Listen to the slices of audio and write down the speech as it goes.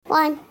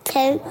1,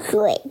 2,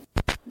 3.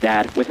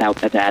 Dad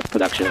Without a Dad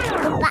production.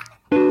 Papa.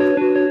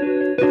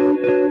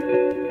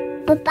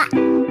 Papa.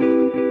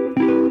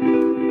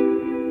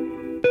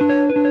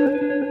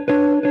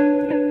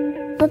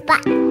 Papa.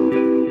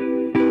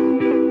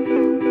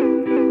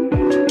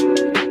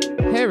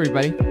 Hey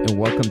everybody, and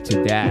welcome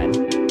to Dad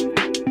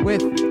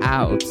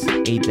Without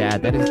a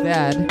Dad. That is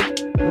Dad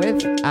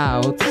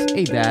Without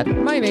a Dad.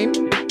 My name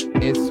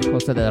is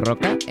Jose de la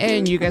Roca,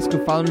 and you guys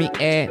can follow me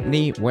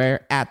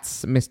anywhere at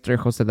Mr.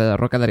 Jose de la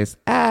Roca. That is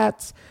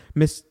at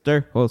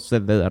Mr. Jose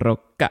de la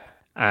Roca.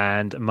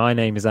 And my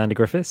name is Andy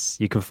Griffiths.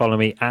 You can follow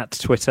me at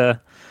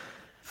Twitter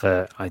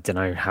for, I don't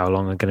know how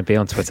long I'm going to be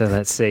on Twitter.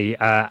 Let's see.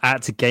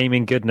 At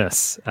Gaming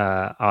Goodness.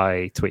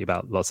 I tweet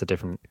about lots of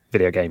different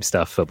video game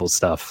stuff, football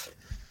stuff,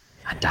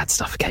 and dad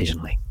stuff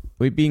occasionally.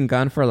 We've been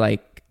gone for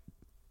like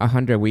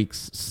 100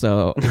 weeks.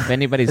 So if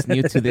anybody's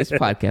new to this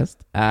podcast,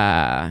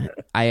 I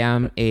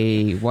am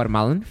a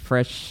Guatemalan,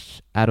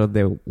 fresh out of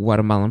the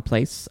Guatemalan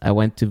place. I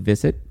went to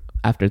visit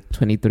after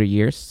 23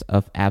 years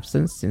of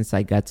absence since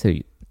I got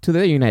to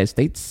the United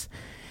States.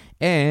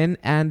 And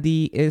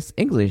Andy is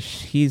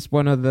English. He's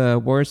one of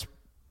the worst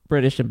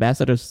British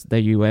ambassadors that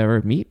you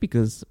ever meet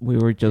because we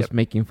were just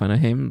making fun of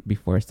him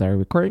before I started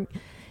recording.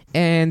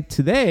 And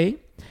today,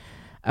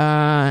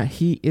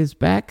 he is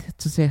back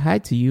to say hi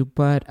to you.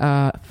 But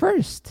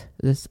first,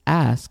 let's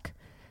ask,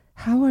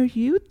 how are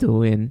you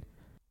doing,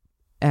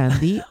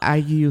 Andy? Are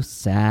you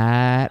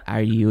sad?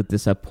 Are you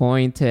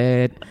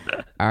disappointed?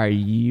 Are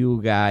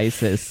you guys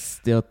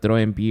still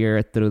throwing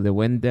beer through the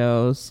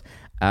windows?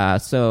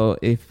 So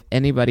if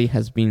anybody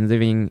has been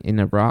living in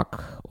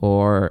Iraq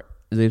or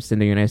lives in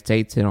the United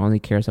States and only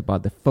cares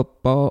about the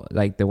football,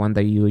 like the one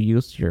that you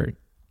use your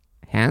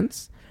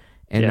hands,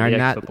 and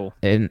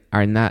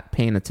are not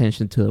paying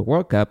attention to the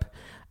World Cup,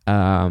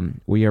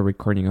 we are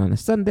recording on a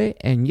Sunday,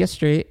 and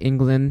yesterday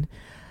England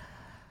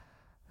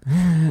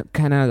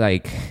kind of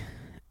like,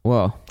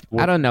 well,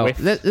 I don't know,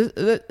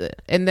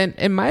 and then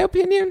in my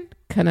opinion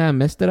kind of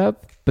messed it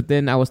up. But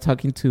then I was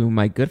talking to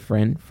my good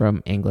friend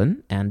from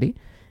England, Andy,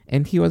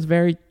 and he was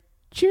very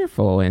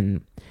cheerful,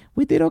 and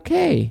we did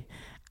okay.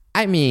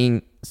 I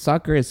mean,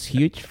 soccer is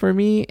huge for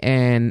me,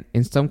 and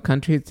in some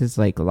countries it's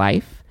like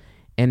life.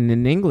 And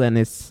in England,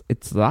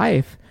 it's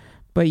life.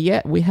 But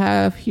yet we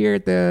have here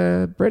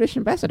the British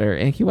ambassador.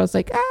 And he was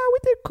like, we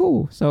did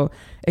cool. So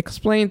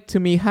explain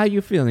to me how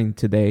you're feeling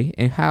today.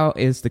 And how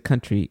is the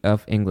country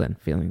of England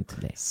feeling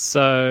today?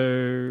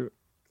 So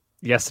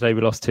yesterday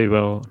we lost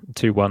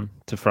 2-1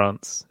 to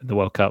France in the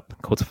World Cup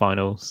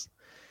quarterfinals.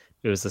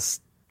 It was a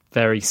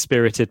very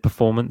spirited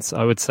performance,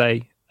 I would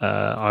say.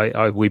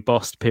 We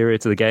bossed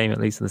periods of the game, at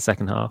least in the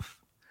second half.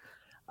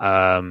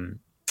 The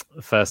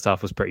first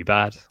half was pretty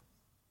bad.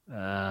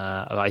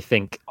 I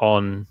think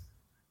once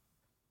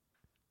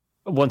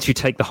you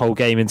take the whole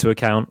game into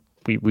account,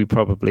 we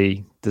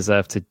probably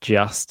deserve to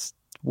just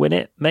win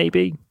it,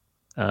 maybe.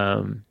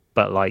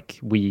 But like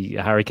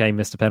Harry Kane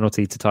missed a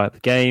penalty to tie up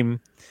the game,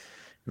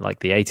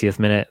 like the 80th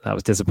minute. That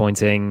was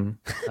disappointing.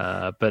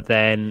 But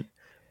then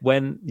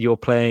when you're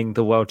playing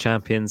the world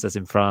champions, as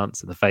in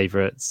France, and the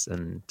favourites,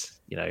 and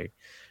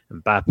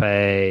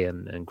Mbappe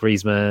and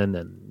Griezmann,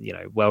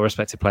 and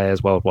well-respected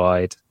players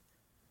worldwide,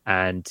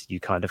 and you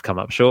kind of come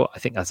up short, I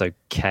think that's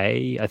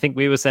okay. I think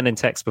we were sending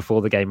texts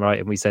before the game, right?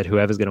 And we said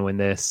whoever's going to win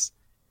this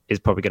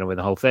is probably going to win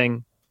the whole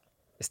thing.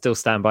 I still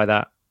stand by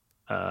that.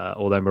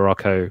 Although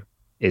Morocco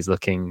is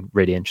looking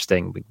really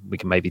interesting. We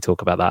can maybe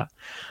talk about that.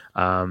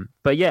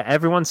 But yeah,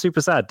 everyone's super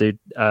sad, dude,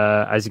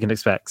 as you can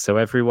expect. So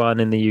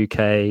everyone in the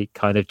UK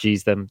kind of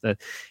G's them.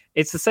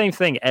 It's the same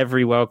thing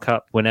every World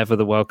Cup, whenever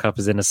the World Cup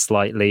is in a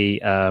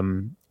slightly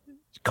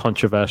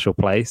controversial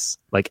place,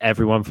 like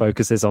everyone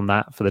focuses on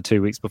that for the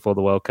 2 weeks before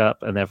the World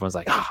Cup, and everyone's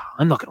like,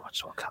 I'm not going to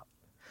watch the World Cup.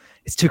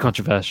 It's too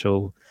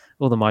controversial.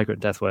 All the migrant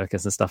death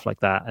workers and stuff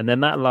like that. And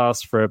then that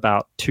lasts for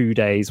about 2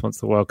 days once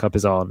the World Cup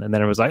is on. And then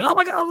everyone's like, oh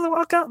my God, the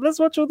World Cup, let's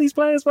watch all these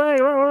players play.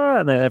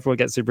 And then everyone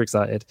gets super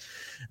excited.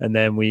 And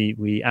then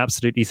we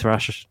absolutely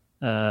thrash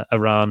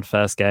Iran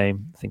first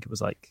game. I think it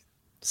was like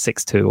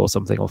 6-2 or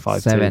something, or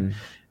 5-2.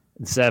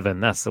 7,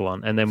 that's the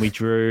one. And then we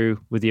drew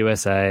with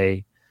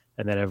USA.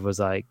 And then everyone was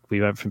like,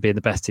 we went from being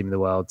the best team in the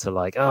world to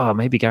like,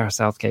 maybe Gareth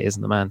Southgate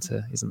isn't the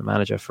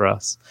manager for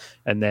us.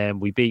 And then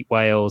we beat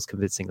Wales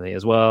convincingly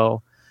as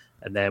well.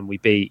 And then we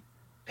beat,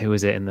 who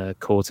was it in the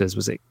quarters?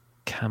 Was it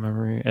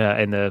Cameroon?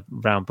 In the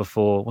round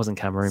before, it wasn't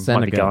Cameroon,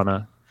 might be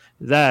Ghana.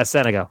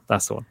 Senegal,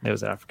 that's the one. It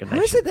was an African nation.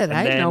 How is it that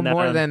I know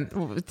more than...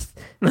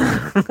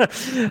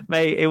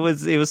 Mate, it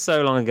was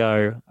so long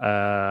ago.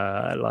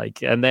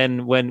 And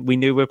then when we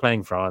knew we were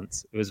playing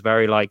France, it was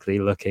very likely,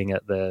 looking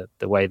at the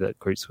way that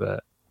groups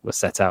were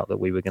set out, that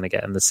we were going to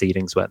get, and the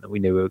seedings went, that we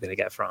knew we were going to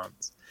get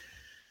France.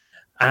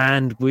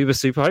 And we were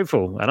super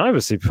hopeful, and I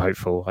was super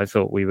hopeful. I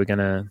thought we were going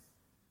to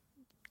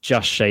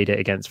just shade it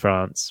against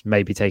France,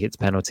 maybe take it to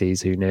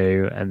penalties, who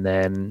knew? And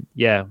then,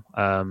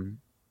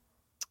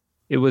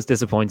 it was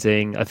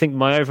disappointing. I think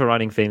my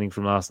overriding feeling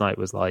from last night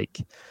was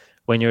like,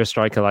 when you're a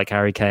striker like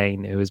Harry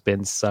Kane, who has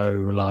been so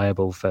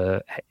reliable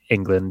for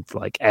England,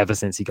 like ever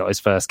since he got his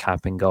first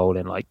cap in goal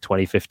in like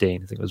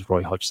 2015, I think it was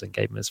Roy Hodgson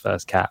gave him his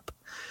first cap.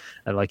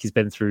 And like he's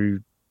been through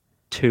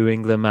 2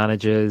 England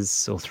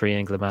managers or 3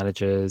 England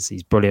managers.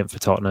 He's brilliant for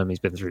Tottenham. He's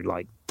been through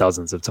like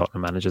dozens of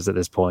Tottenham managers at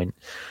this point.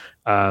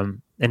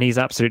 And he's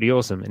absolutely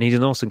awesome. And he's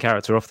an awesome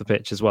character off the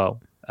pitch as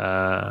well.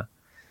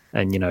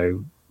 And, you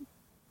know,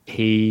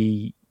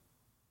 he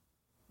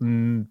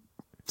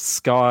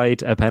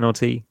skied a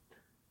penalty,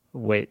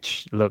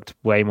 which looked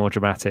way more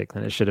dramatic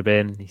than it should have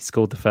been. He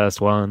scored the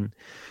first one.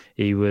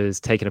 He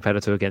was taking a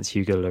penalty against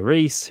Hugo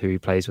Lloris, who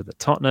plays with the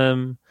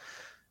Tottenham.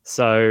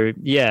 So,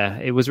 yeah,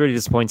 it was really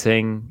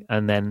disappointing.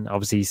 And then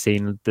obviously you've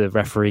seen the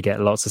referee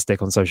get lots of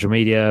stick on social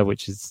media,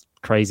 which is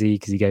crazy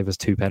because he gave us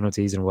 2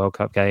 penalties in a World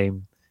Cup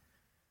game.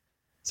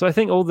 So I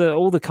think all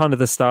the kind of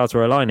the stars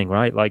were aligning,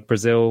 right? Like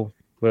Brazil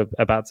were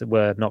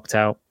knocked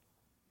out.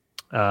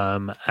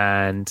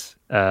 And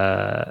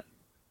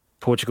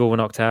Portugal were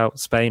knocked out.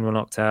 Spain were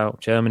knocked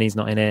out. Germany's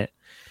not in it.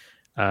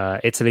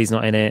 Italy's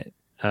not in it.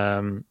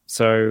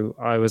 So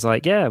I was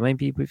like, yeah,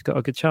 maybe we've got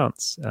a good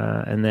chance.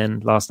 And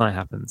then last night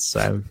happened.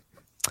 So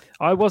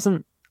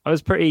the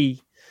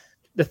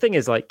thing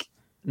is, like,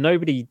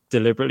 nobody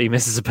deliberately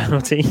misses a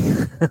penalty.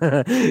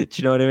 Do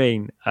you know what I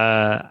mean?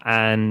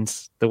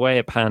 And the way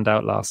it panned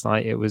out last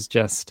night, it was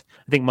just,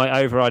 I think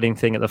my overriding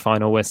thing at the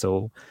final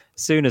whistle,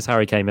 as soon as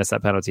Harry Kane missed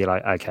that penalty,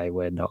 like, okay,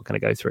 we're not going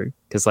to go through,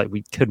 because like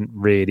we couldn't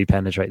really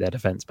penetrate their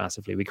defense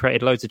massively. We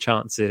created loads of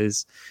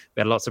chances.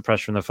 We had lots of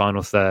pressure in the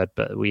final third,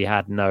 but we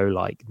had no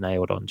like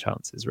nailed on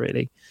chances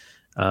really.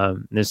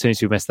 And as soon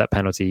as we missed that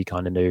penalty, you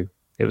kind of knew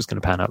it was going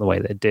to pan out the way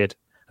that it did.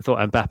 I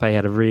thought Mbappe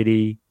had a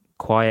really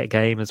quiet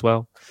game as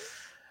well.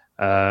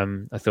 I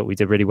thought we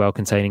did really well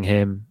containing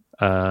him.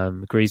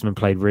 Griezmann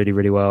played really,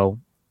 really well.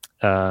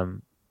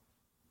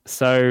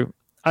 So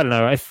I don't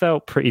know. I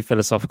felt pretty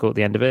philosophical at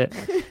the end of it.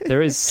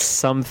 There is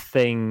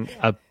something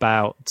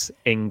about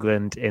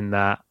England in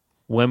that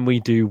when we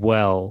do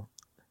well,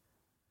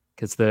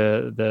 because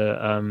the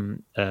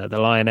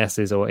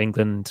Lionesses or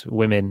England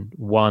women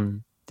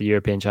won the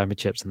European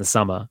Championships in the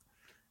summer,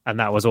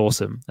 and that was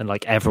awesome. And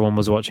like everyone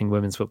was watching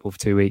women's football for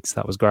 2 weeks.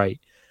 That was great.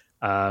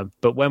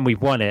 But when we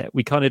won it,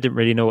 we kind of didn't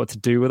really know what to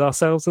do with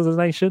ourselves as a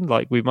nation.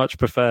 Like we much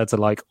prefer to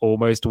like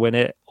almost win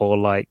it, or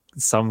like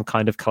some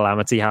kind of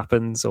calamity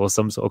happens or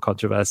some sort of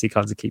controversy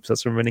kind of keeps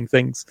us from winning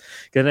things.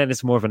 And then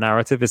it's more of a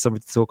narrative, it's something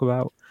to talk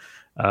about.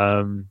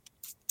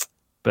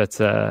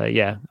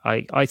 Yeah,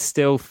 I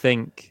still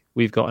think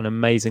we've got an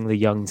amazingly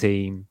young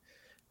team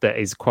that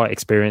is quite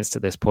experienced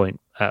at this point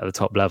at the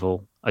top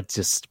level. We're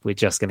just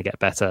going to get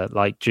better.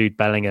 Like Jude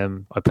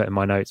Bellingham, I put in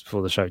my notes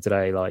before the show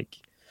today, like,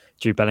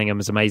 Jude Bellingham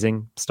is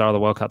amazing. Star of the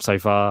World Cup so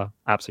far.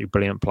 Absolutely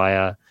brilliant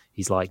player.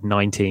 He's like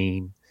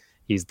 19.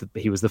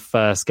 He was the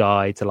first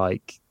guy to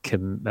like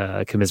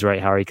commiserate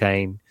Harry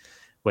Kane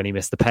when he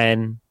missed the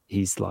pen.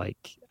 He's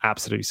like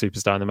absolute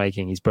superstar in the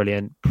making. He's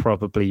brilliant.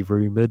 Probably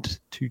rumoured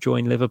to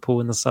join Liverpool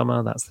in the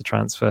summer. That's the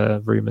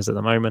transfer rumours at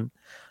the moment.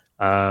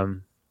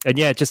 And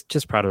yeah,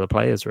 just proud of the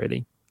players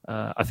really.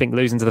 I think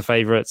losing to the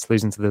favourites,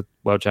 losing to the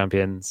world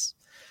champions,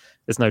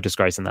 there's no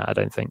disgrace in that, I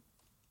don't think.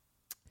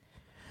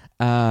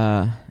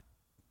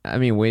 I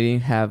mean, we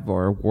didn't have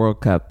our World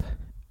Cup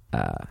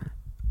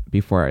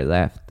before I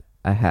left.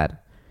 I had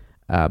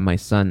my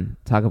son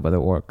talk about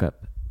the World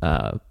Cup.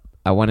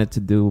 I wanted to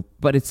do,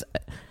 but it's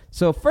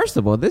so. First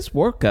of all, this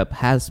World Cup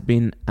has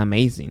been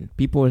amazing.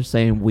 People were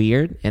saying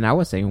weird, and I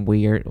was saying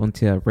weird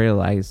until I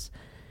realized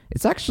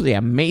it's actually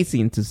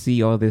amazing to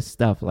see all this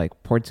stuff,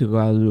 like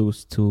Portugal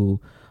lose to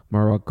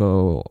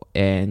Morocco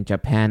and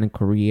Japan and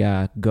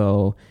Korea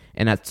go,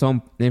 and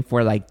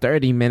for like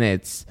 30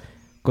 minutes.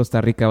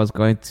 Costa Rica was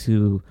going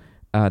to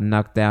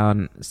knock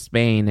down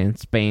Spain, and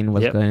Spain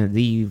was going to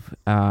leave.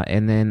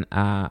 And then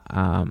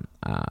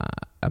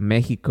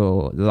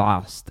Mexico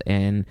lost.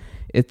 And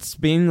it's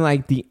been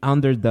like the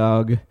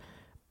underdog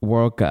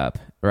World Cup,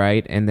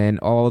 right? And then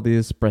all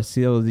this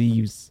Brazil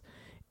leaves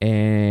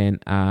and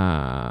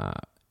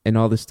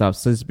all this stuff.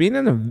 So it's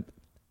been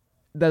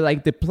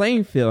the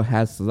playing field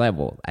has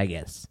leveled, I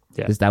guess.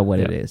 Yeah. Is that what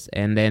it is?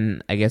 And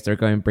then I guess they're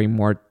going to bring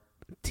more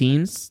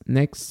teams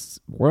next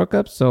World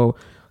Cup, so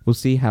we'll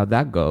see how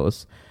that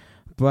goes.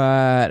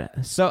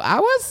 But so I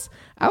was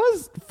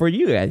for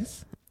you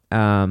guys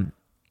from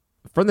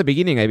the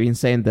beginning. I've been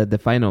saying that the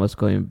final was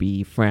going to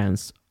be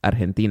France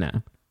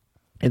Argentina,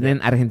 and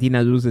then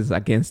Argentina loses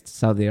against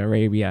Saudi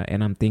Arabia,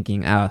 and I'm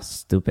thinking,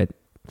 stupid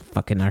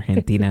fucking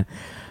Argentina.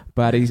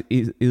 But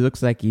it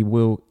looks like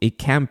it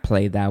can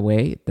play that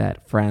way,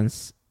 that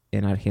France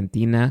and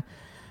Argentina,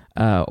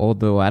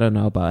 although I don't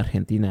know about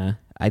Argentina.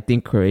 I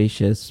think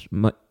Croatia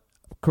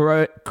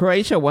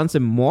wants it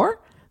more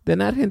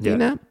than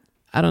Argentina. Yeah.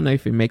 I don't know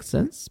if it makes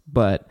sense,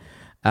 but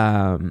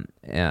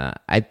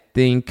I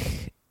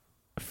think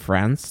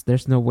France,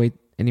 there's no way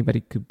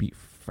anybody could beat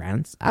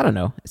France. I don't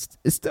know. It's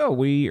still a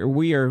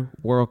weird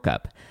World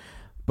Cup.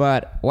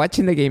 But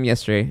watching the game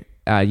yesterday,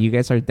 you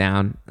guys are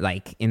down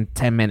like in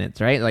 10 minutes,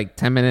 right? Like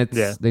 10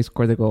 minutes, They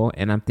scored the goal.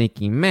 And I'm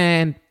thinking,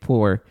 man,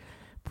 poor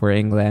for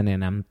England,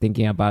 and I'm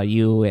thinking about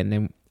you, and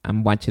then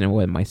I'm watching it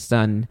with my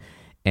son,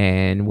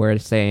 and we're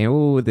saying,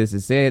 oh, this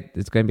is it.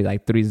 It's going to be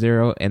like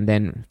 3-0, and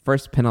then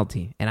first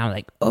penalty. And I'm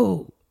like,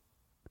 oh,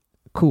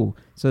 cool.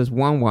 So it's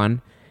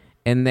 1-1,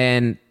 and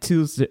then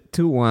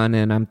 2-1,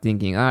 and I'm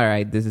thinking, all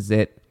right, this is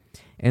it.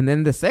 And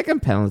then the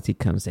second penalty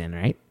comes in,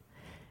 right?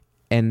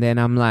 And then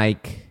I'm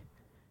like,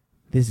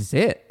 this is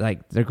it.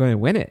 Like, they're going to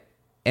win it.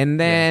 And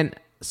then,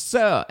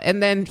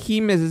 and then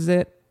he misses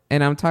it,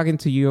 and I'm talking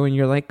to you, and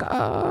you're like,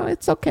 oh,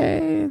 it's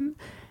okay.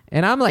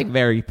 And I'm like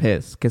very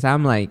pissed, because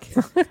I'm like,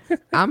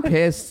 I'm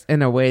pissed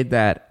in a way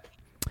that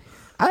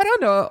I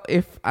don't know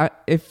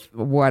if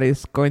what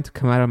is going to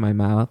come out of my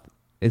mouth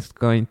is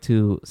going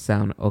to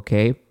sound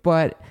okay.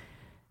 But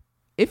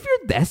if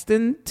you're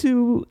destined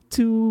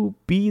to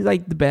be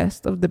like the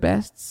best of the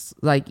bests,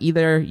 like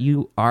either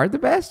you are the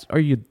best or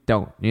you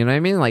don't. You know what I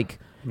mean? Like,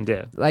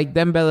 like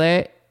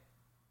Dembele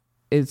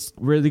is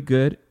really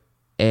good,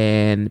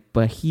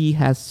 but he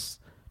has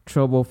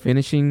trouble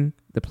finishing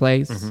the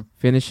plays,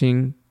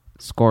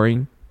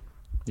 scoring.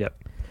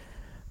 Yep.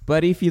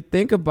 But if you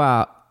think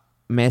about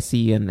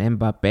Messi and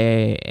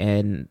Mbappe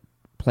and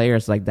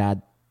players like that,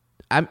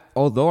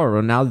 although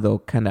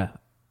Ronaldo kind of,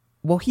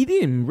 well, he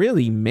didn't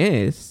really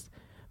miss,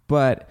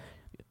 but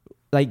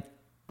like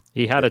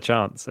he had a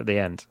chance at the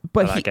end of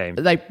that game.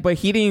 But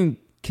he didn't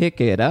kick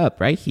it up,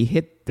 right? He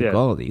hit the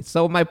goalie.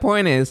 So my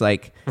point is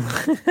like.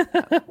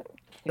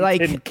 He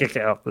didn't kick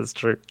it up. That's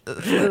true.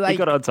 He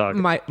got on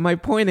target. My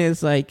point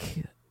is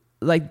like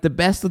the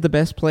best of the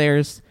best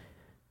players,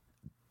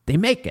 they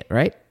make it,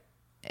 right?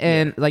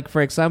 And like,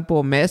 for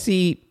example,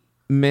 Messi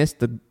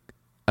missed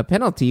a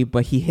penalty,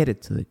 but he hit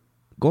it to the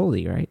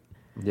goalie, right?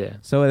 Yeah.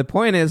 So the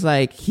point is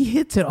like he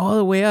hits it all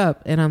the way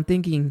up, and I'm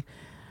thinking,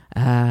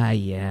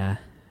 like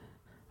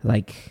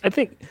I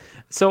think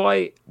so.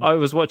 I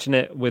was watching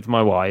it with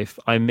my wife.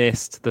 I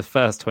missed the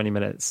first 20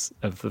 minutes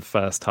of the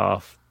first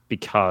half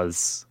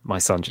because my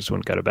son just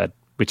wouldn't go to bed,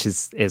 which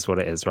is what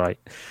it is, right?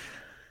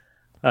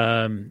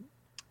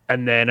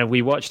 And then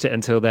we watched it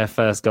until their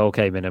first goal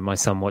came in, and my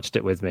son watched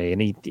it with me,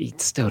 and he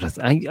still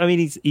doesn't. I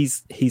mean,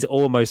 he's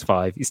almost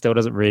 5. He still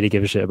doesn't really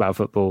give a shit about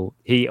football.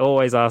 He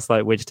always asks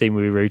like which team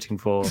we were rooting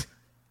for,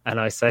 and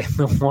I say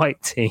the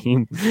white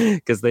team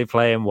because they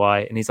play in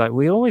white, and he's like,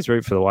 we always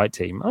root for the white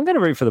team. I'm going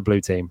to root for the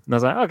blue team, and I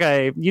was like,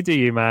 okay, you do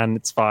you, man.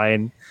 It's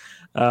fine.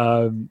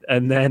 And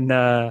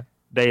then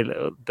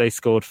they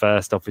scored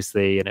first,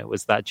 obviously, and it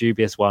was that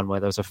dubious one where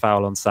there was a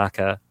foul on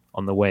Saka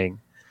on the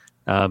wing.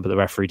 But the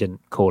referee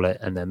didn't call it,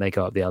 and then they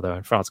go up the other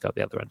end. France go up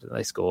the other end, and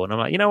they score. And I'm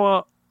like, you know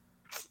what?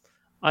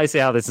 I see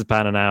how this is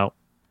panning out.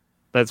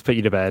 Let's put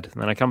you to bed.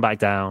 And then I come back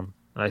down,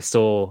 and I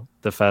saw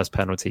the first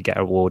penalty get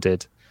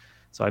awarded.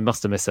 So I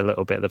must have missed a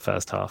little bit of the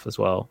first half as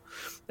well.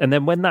 And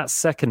then when that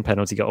second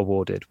penalty got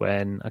awarded,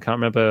 when I can't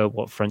remember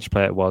what French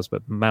player it was,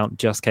 but Mount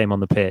just came on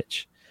the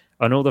pitch,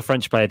 and all the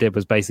French player did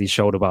was basically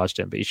shoulder barged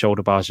him, but he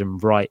shoulder barged him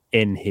right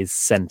in his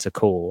centre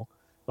core.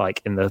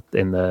 Like in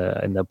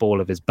the ball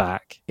of his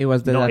back. It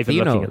was the not Latino.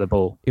 even looking at the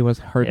ball. It was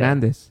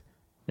Hernandez.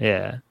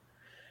 Yeah.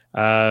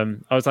 I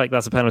was like,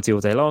 that's a penalty all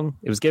day long.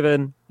 It was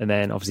given, and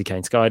then obviously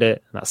Kane skied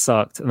it, and that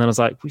sucked. And then I was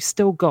like, we've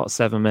still got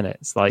 7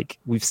 minutes. Like,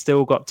 we've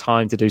still got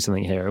time to do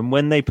something here. And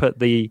when they put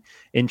the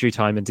injury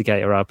time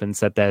indicator up and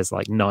said there's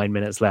like 9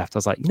 minutes left, I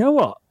was like, you know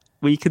what?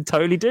 We could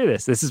totally do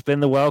this. This has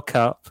been the World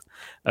Cup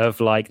of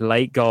like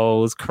late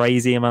goals,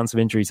 crazy amounts of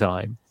injury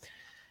time.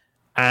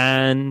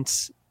 And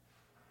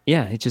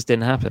yeah, it just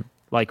didn't happen.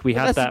 Like we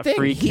had that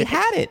free kick. He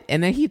had it,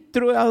 and then he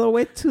threw it all the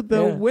way to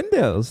the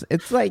windows.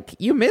 It's like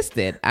you missed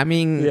it. I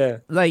mean,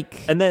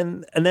 like, and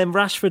then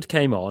Rashford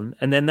came on,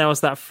 and then there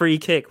was that free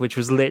kick, which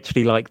was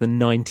literally like the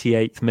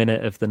 98th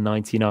minute of the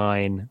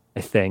 99,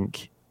 I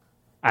think.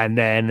 And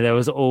then there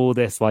was all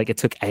this, like, it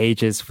took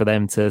ages for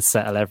them to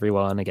settle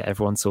everyone and get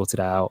everyone sorted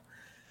out.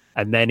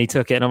 And then he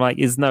took it, and I'm like,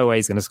 there's no way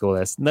he's going to score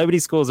this. Nobody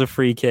scores a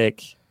free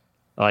kick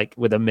like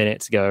with a minute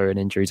to go in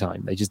injury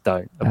time. They just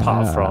don't,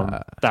 apart from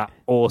that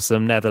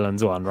awesome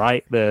Netherlands one,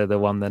 right? The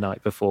one the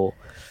night before.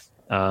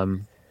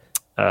 So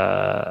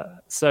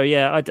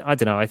yeah, I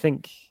don't know. I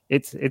think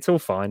it's all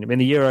fine. I mean,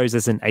 the Euros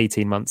is in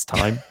 18 months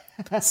time.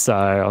 So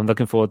I'm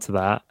looking forward to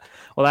that.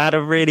 Well, I had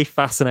a really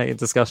fascinating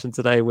discussion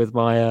today with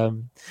my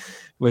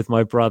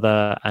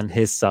brother and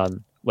his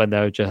son when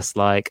they were just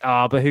like,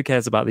 but who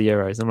cares about the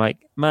Euros? I'm like,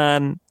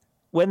 man,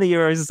 when the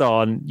Euros is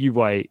on, you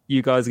wait.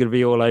 You guys are going to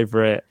be all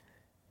over it.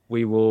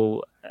 We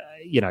will,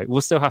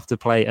 we'll still have to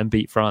play and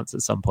beat France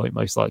at some point,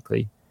 most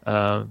likely.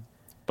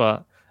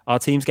 But our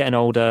team's getting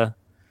older.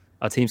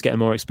 Our team's getting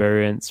more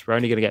experience. We're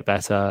only going to get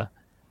better.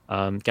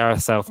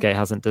 Gareth Southgate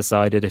hasn't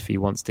decided if he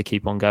wants to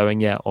keep on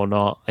going yet or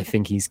not. I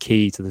think he's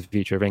key to the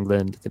future of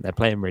England. I think they're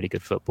playing really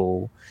good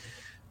football.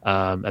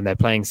 And they're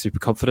playing super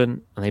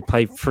confident. And they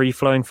play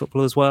free-flowing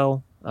football as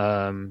well.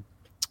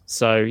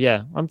 So,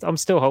 yeah, I'm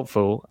still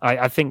hopeful.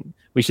 I think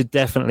we should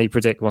definitely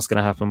predict what's going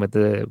to happen with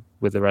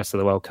the rest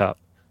of the World Cup.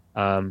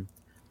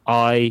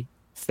 I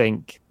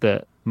think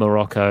that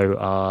Morocco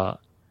are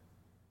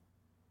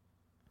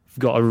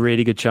got a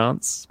really good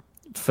chance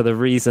for the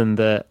reason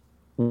that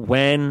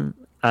when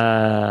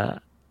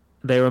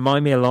They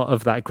remind me a lot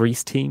of that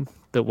Greece team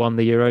that won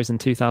the Euros in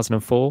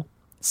 2004.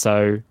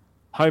 So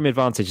home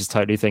advantage is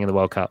totally a thing in the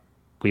World Cup.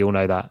 We all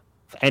know that.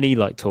 For any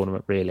like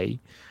tournament, really.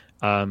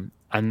 And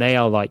they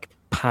are like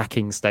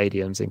packing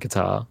stadiums in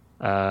Qatar.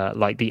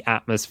 Like the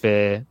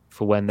atmosphere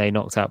for when they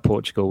knocked out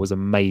Portugal was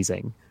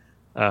amazing.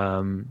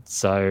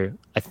 So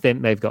I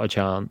think they've got a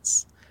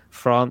chance.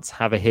 France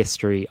have a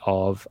history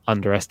of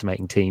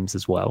underestimating teams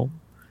as well.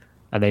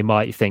 And they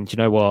might think, you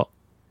know what,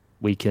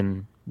 we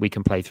can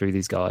play through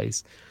these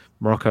guys.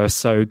 Morocco are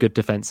so good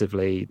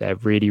defensively. They're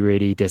really,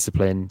 really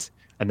disciplined,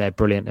 and they're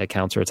brilliant at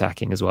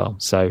counter-attacking as well.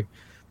 So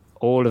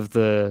all of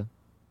the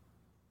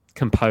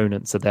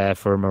components are there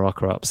for a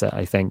Morocco upset,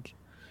 I think.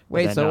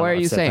 Wait, so what are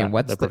you saying?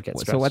 What's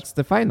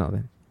the final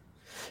then?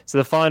 So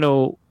the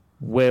final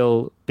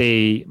will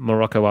be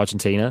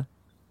Morocco-Argentina.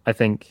 I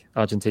think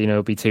Argentina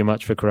will be too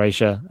much for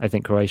Croatia. I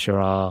think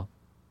Croatia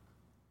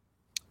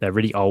they're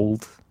really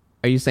old.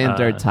 Are you saying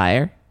they're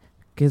tired?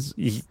 Because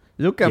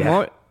look at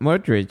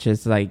Modric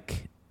is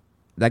like,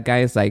 that guy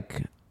is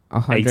like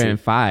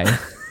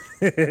 105,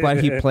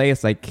 but he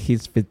plays like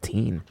he's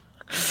 15.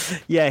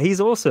 Yeah,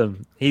 he's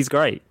awesome. He's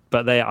great.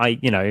 But there's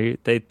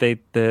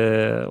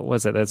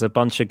a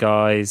bunch of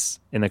guys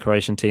in the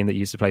Croatian team that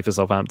used to play for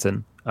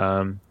Southampton,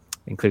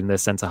 including their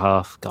centre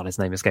half. God, his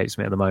name escapes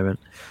me at the moment.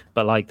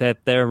 But like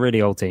they're a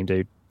really old team,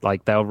 dude.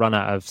 Like they'll run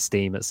out of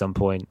steam at some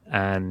point,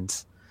 and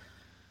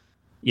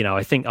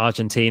I think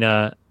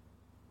Argentina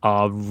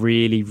are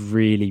really,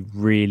 really,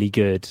 really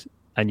good.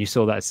 And you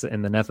saw that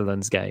in the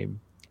Netherlands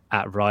game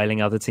at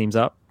riling other teams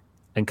up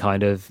and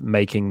kind of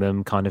making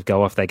them kind of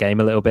go off their game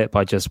a little bit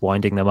by just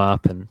winding them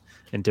up and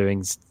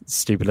doing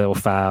stupid little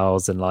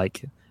fouls and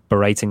like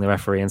berating the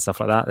referee and stuff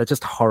like that. They're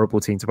just a horrible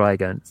team to play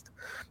against.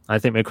 I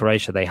think with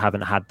Croatia, they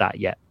haven't had that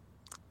yet.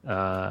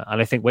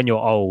 And I think when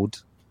you're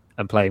old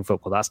and playing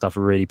football, that stuff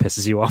really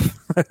pisses you off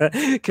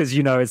because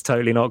it's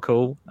totally not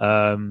cool.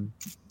 And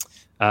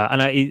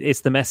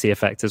it's the Messi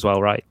effect as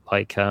well, right?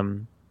 Like,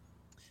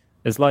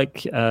 it's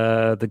like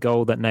the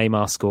goal that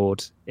Neymar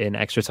scored in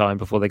extra time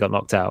before they got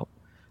knocked out.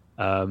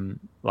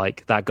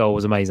 Like that goal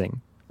was amazing.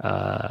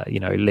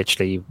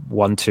 Literally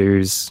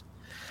 1-2s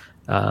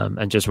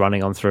and just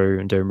running on through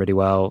and doing really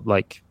well.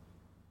 Like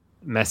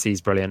Messi's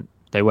brilliant.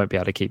 They won't be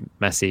able to keep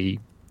Messi,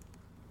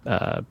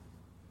 on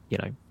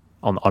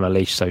a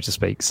leash, so to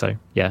speak. So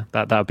yeah,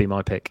 that would be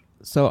my pick.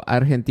 So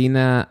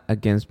Argentina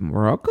against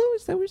Morocco,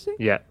 is that what you're saying?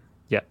 Yeah,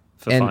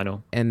 for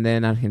final. And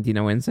then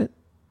Argentina wins it?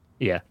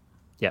 Yeah.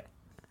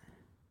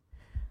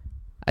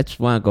 I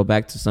just want to go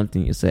back to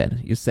something you said.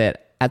 You said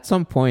at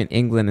some point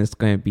England is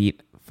going to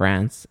beat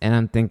France, and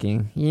I'm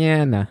thinking,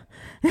 yeah, no.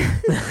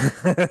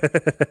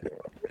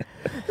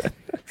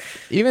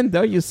 Even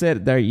though you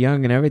said they're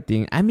young and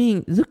everything, I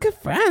mean, look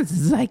at France.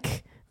 It's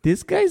like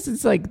these guys.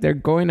 It's like they're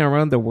going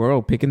around the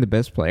world picking the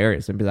best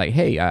players and be like,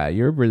 "Hey,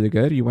 you're really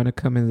good. You want to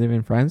come and live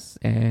in France?"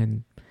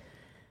 And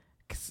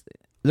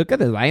look at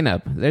the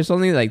lineup. There's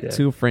only like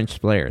 2 French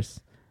players.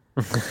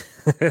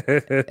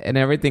 And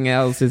everything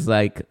else is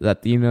like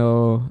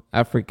Latino,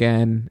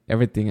 African,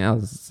 everything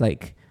else. It's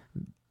like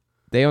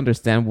they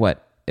understand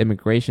what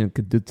immigration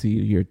could do to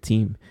your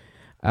team.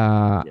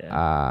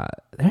 They're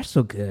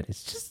so good.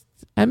 It's just,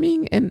 I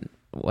mean, and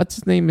what's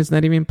his name is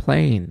not even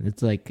playing.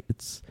 It's like,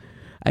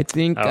 I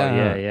think,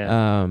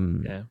 I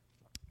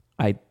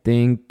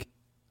think,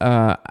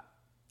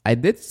 I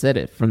did said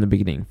it from the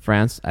beginning,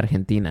 France,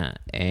 Argentina,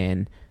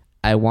 and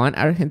I want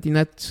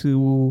Argentina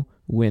to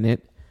win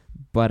it.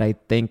 But I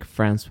think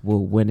France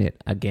will win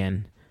it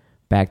again,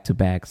 back to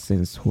back,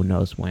 since who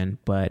knows when.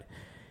 But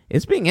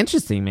it's been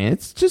interesting, man.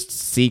 It's just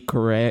see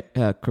Korea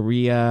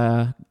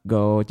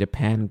go,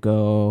 Japan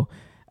go,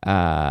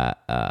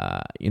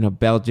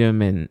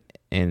 Belgium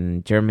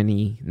and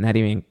Germany not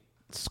even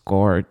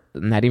scored,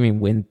 not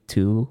even win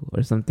 2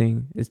 or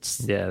something. It's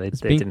they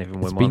didn't even win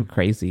one. It's been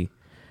crazy.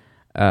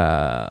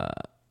 They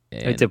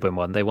did win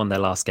one. They won their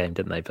last game,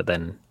 didn't they? But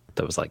then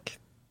that was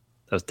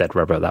dead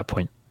rubber at that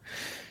point.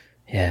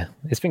 Yeah,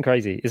 it's been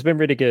crazy. It's been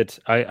really good.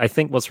 I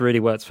think what's really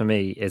worked for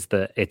me is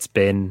that it's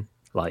been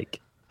like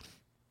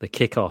the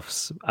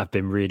kickoffs have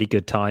been really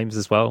good times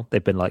as well.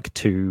 They've been like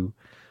 3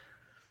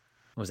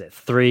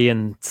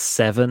 and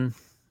 7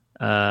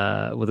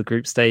 were the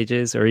group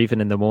stages, or even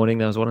in the morning.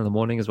 There was one in the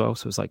morning as well.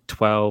 So it was like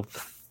 12,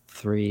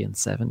 3 and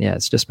 7. Yeah,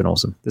 it's just been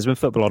awesome. There's been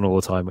football on all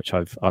the time, which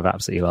I've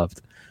absolutely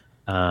loved.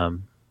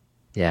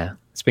 Yeah,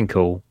 it's been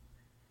cool.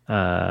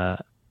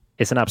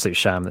 It's an absolute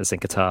sham that it's in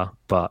Qatar,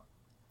 but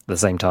at the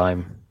same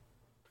time,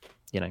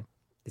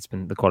 it's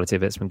been, the quality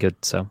of it's been good.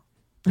 So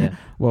yeah.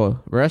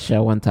 Well,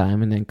 Russia one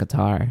time and then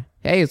Qatar.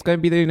 Hey, it's going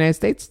to be the United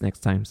States next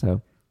time.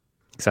 So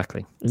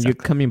exactly. You're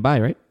coming by,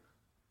 right?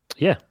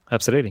 Yeah,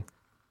 absolutely.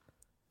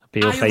 I'll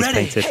be all face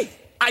painted. Hey,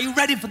 are you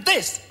ready for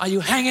this? Are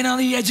you hanging on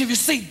the edge of your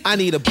seat? I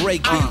need a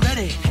break. Are you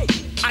ready? Hey,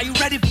 are you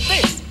ready for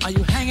this? Are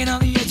you hanging on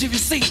the edge of your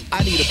seat?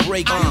 I need a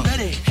break. Are you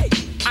ready? Hey,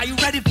 are you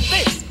ready for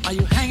this? Are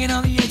you hanging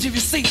on the edge of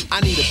your seat?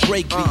 I need a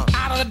break.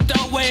 Out of the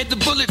doorway, the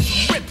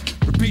bullets rip.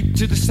 Repeat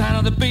to the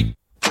sound of the beat.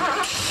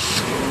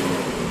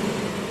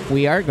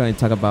 we are going to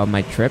talk about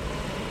my trip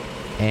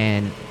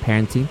and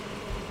parenting.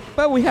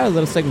 But we have a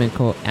little segment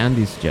called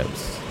Andy's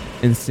Jokes.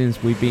 And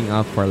since we've been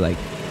off for like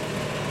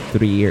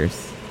 3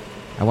 years,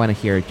 I want to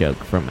hear a joke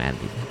from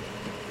Andy.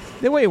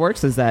 The way it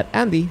works is that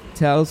Andy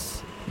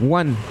tells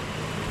one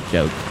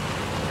joke.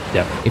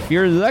 Yep. If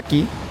you're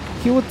lucky,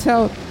 he will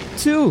tell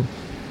 2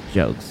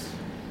 jokes.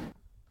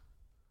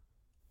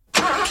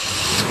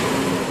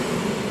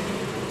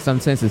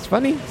 Sometimes it's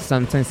funny,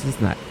 sometimes it's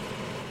not.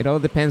 It all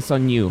depends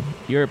on you,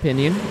 your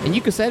opinion, and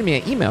you can send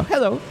me an email,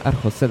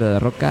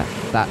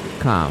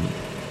 hello@josedelarroca.com.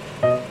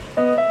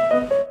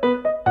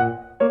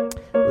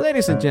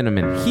 Ladies and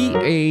gentlemen,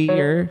 here is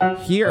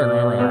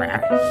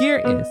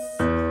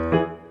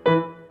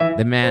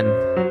the man,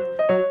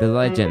 the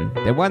legend,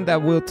 the one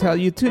that will tell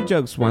you 2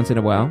 jokes once in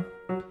a while.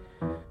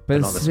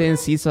 But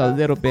since he's a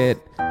little bit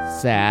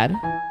sad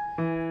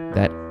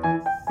that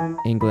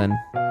England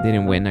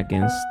didn't win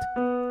against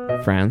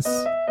France,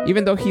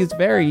 even though he's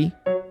very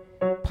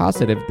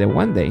positive that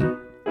one day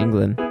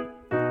England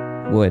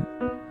would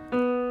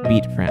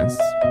beat France.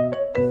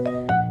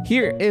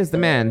 Here is the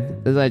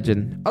man, the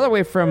legend, all the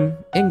way from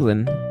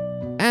England,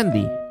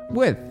 Andy,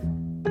 with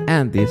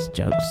Andy's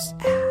Jokes.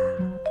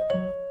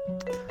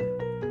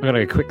 I'm going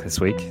to go quick this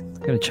week.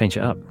 I'm going to change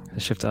it up.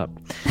 Shift it up.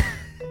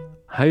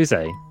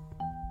 Jose,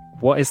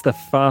 what is the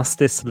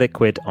fastest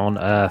liquid on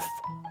Earth?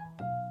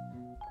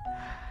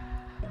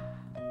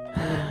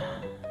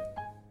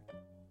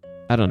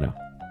 I don't know.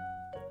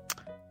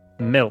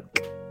 Milk.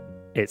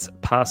 It's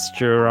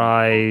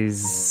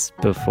pasteurized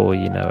before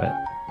you know it.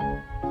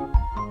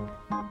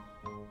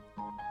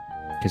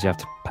 Because you have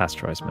to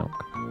pasteurize milk.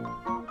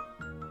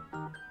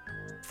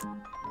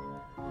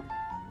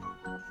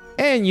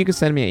 And you can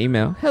send me an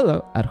email,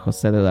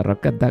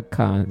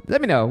 hello@josedelarroca.com. Let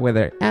me know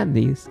whether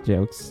Andy's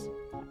jokes,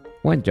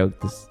 one joke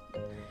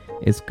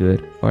is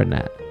good or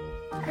not.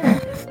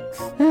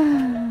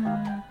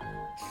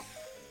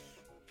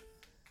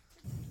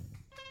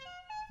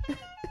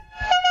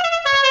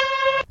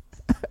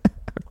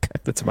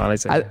 The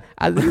tamales.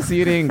 At least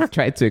you didn't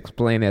try to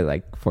explain it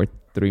like for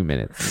 3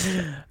 minutes.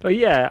 But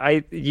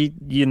yeah,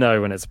 you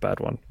know when it's a bad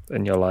one,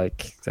 and you're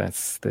like,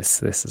 this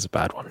is a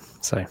bad one.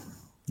 So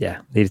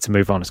yeah, needed to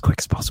move on as quick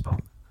as possible.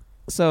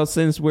 So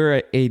since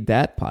we're a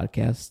dad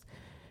podcast,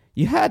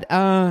 you had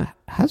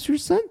how's your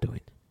son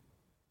doing?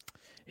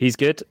 He's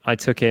good. I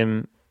took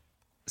him.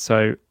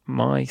 So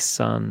my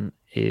son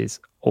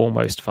is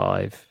almost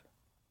 5.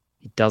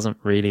 He doesn't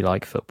really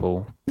like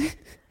football,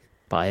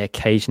 but I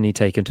occasionally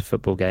take him to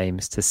football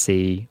games to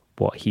see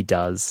what he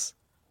does.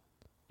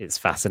 It's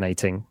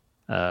fascinating.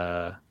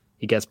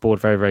 He gets bored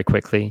very, very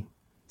quickly.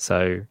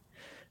 So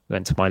we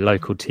went to my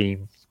local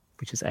team,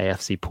 which is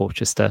AFC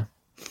Portchester.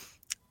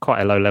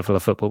 Quite a low level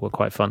of football, but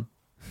quite fun.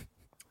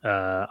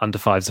 Under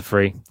 5s are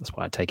free. That's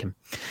why I take him.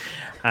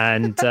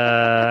 And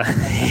I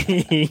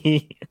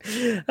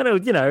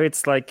know,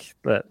 it's like,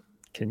 look,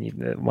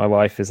 my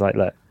wife is like,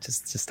 look,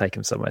 just take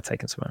him somewhere.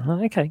 I'm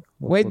like, okay.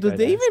 Wait, do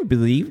they even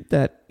believe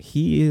that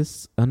he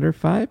is under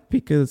 5?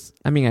 Because,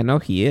 I mean, I know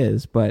he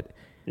is, but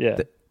yeah.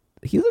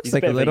 He looks He's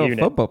like a little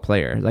football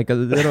player, like a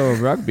little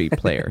rugby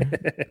player.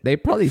 They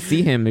probably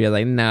see him and you're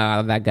like,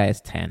 no, that guy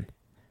is 10.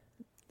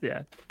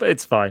 Yeah, but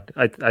it's fine.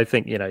 I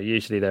think,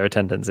 usually their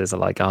attendances are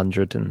like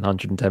 100 and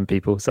 110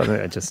 people. So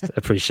I just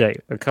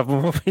appreciate a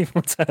couple more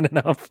people turning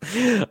up.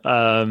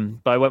 But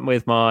I went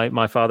with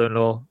my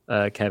father-in-law,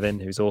 Kevin,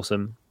 who's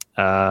awesome.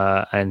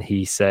 And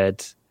he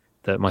said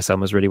that my son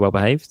was really well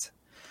behaved.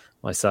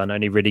 My son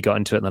only really got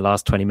into it in the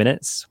last 20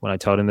 minutes when I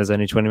told him there's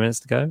only 20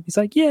 minutes to go. He's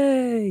like,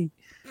 yay.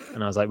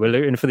 And I was like, we're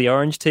rooting for the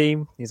orange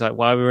team. He's like,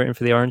 why are we rooting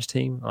for the orange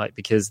team? Like,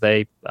 because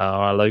they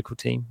are our local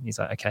team. He's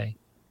like, okay.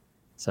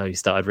 So he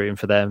started rooting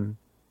for them.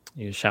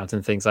 He was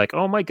shouting things like,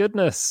 oh my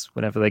goodness,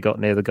 whenever they got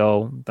near the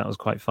goal. That was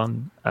quite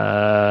fun.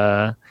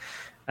 And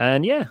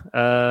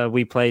yeah,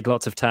 we played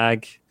lots of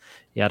tag.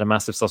 He had a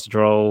massive sausage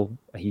roll.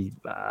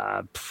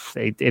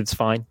 It's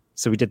fine.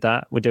 So we did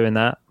that. We're doing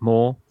that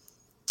more.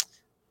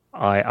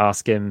 I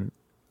ask him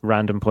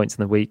random points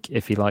in the week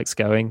if he likes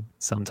going.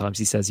 Sometimes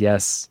he says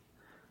yes.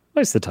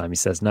 Most of the time he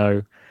says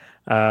no.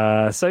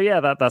 So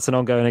yeah, that's an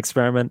ongoing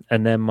experiment.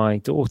 And then my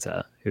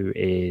daughter, who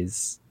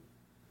is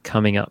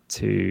coming up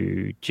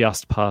to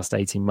just past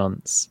 18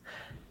 months,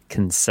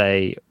 can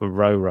say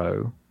row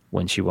row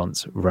when she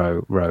wants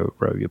row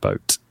your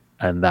boat.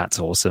 And that's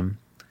awesome.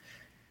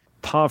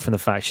 Apart from the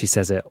fact she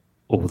says it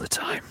all the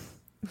time.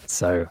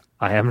 So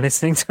I am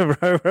listening to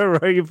row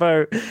your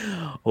boat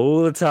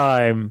all the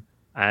time,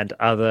 and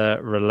other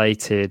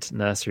related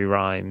nursery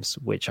rhymes,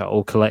 which are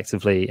all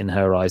collectively in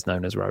her eyes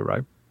known as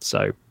row.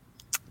 So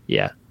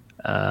yeah.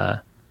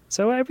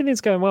 So everything's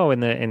going well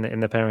in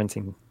the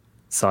parenting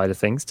side of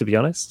things, to be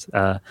honest.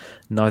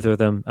 Neither of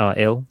them are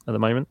ill at the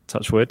moment,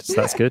 touch wood, so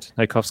that's good.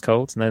 No coughs,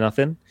 colds, no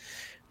nothing.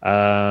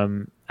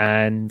 And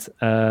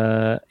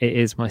it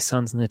is my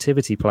son's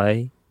nativity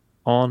play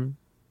on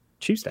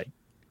Tuesday.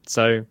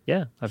 So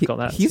yeah, I've got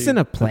that. He's in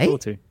a play?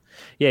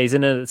 Yeah, he's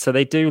in so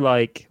they do,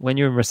 like, when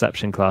you're in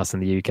reception class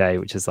in the UK,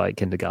 which is like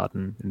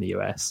kindergarten in the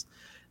US,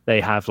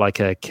 they have like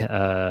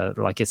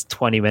it's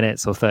 20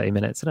 minutes or 30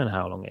 minutes. I don't know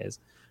how long it is.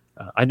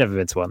 I've never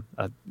been to one.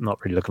 I'm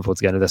not really looking forward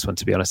to going to this one,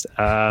 to be honest.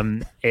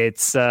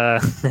 It's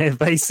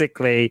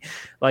basically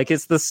like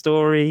it's the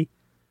story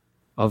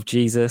of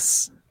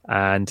Jesus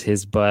and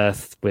his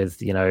birth with,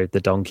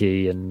 the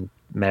donkey and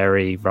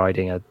Mary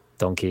riding a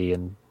donkey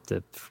and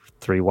the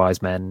three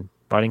wise men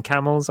riding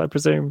camels, I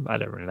presume. I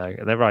don't really know.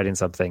 They're riding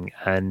something,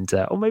 and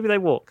or maybe they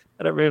walk.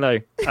 I don't really know.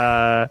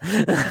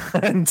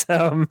 And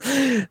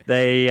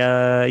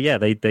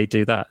they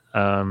do that.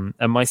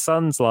 And my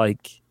son's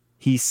like,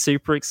 he's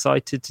super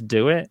excited to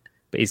do it,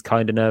 but he's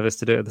kind of nervous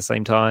to do it at the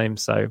same time.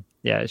 So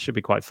yeah, it should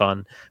be quite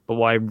fun. But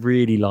what I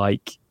really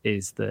like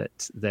is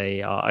that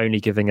they are only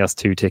giving us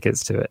 2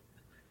 tickets to it.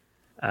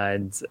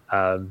 And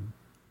I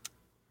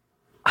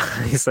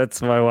said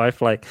to my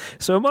wife, like,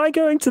 so am I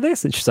going to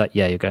this? And she's like,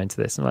 yeah, you're going to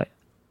this. I'm like,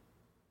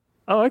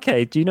 oh,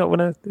 okay. Do you not want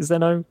to?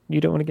 You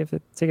don't want to give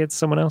the ticket to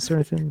someone else or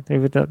anything?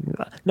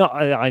 No,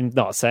 I'm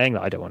not saying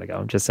that I don't want to go.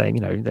 I'm just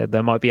saying,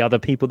 there might be other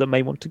people that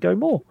may want to go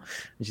more.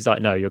 And she's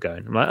like, no, you're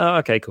going. I'm like, oh,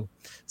 okay, cool.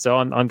 So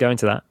I'm going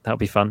to that. That'll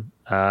be fun.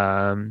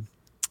 And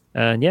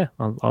yeah,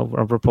 I'll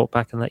report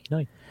back and let you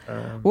know.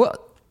 Well,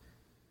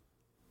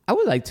 I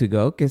would like to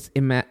go because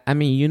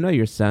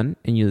your son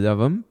and you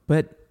love him,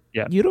 but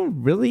you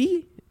don't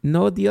really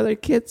know the other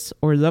kids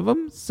or love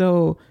them.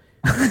 So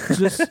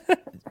just.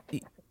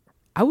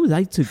 I would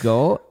like to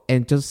go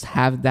and just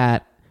have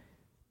that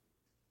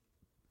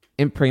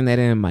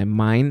impregnated in my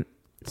mind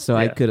so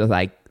I could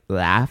like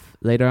laugh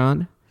later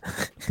on,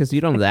 because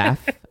you don't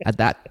laugh at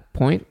that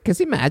point. Because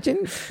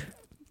imagine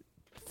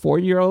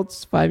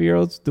 4-year-olds,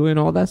 5-year-olds doing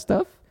all that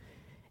stuff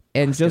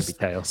and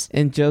just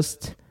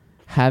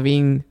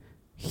having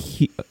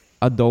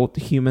adult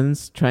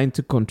humans trying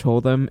to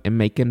control them and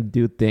make them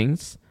do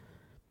things.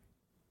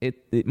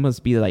 It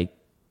must be like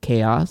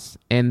chaos.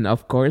 And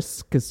of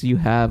course, because you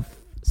have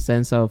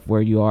sense of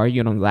where you are,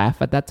 you don't laugh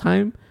at that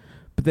time,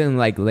 but then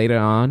like later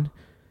on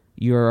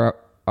you are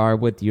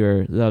with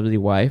your lovely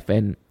wife,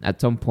 and at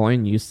some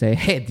point you say,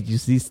 hey, did you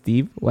see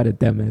Steve? What a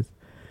dumbass.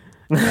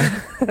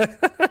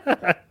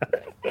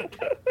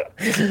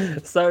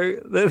 So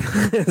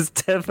there's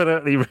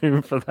definitely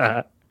room for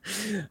that,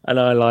 and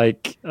I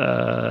like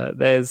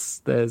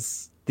there's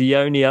the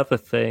only other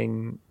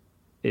thing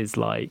is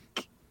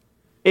like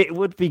it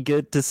would be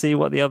good to see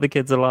what the other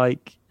kids are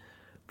like.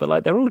 But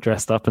like they're all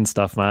dressed up and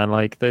stuff, man.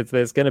 Like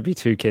there's going to be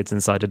 2 kids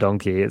inside a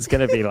donkey. It's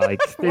going to be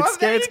like it's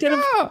going to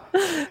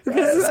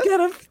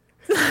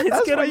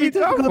be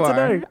difficult to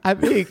know. I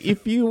mean,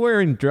 if you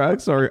were in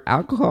drugs or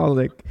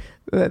alcoholic,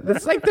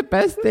 that's like the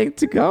best thing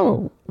to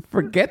go.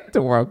 Forget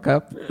the World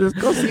Cup. Let's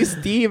go see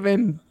Steve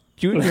and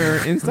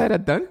Junior inside a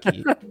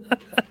donkey.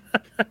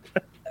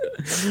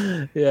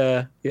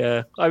 Yeah.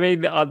 I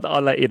mean,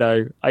 I'll let you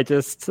know. I'm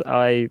just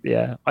going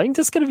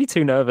to be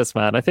too nervous,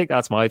 man. I think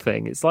that's my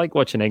thing. It's like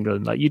watching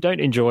England. Like, you don't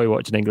enjoy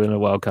watching England in a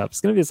World Cup.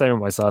 It's going to be the same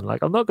with my son.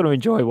 Like, I'm not going to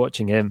enjoy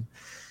watching him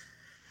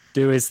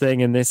do his thing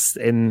in this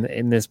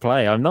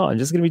play. I'm not. I'm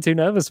just going to be too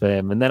nervous for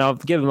him. And then I'll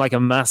give him like a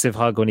massive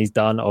hug when he's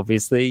done,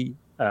 obviously.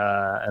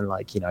 And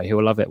like,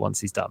 he'll love it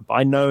once he's done. But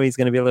I know he's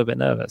going to be a little bit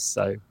nervous.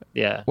 So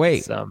yeah.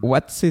 Wait,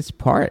 what's his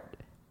part?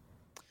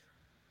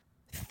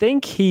 I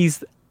think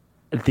he's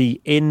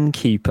the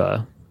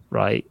innkeeper,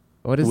 right?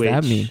 What does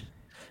that mean?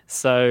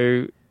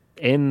 So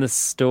in the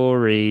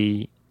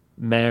story,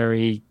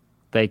 Mary,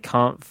 they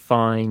can't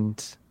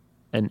find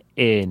an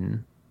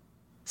inn.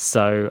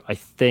 So I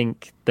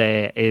think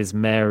there is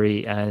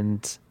Mary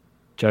and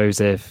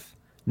Joseph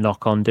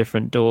knock on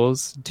different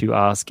doors to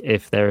ask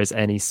if there is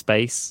any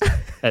space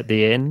at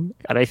the inn.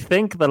 And I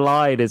think the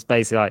line is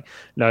basically like,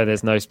 no,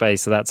 there's no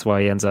space. So that's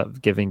why he ends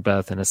up giving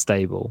birth in a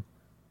stable.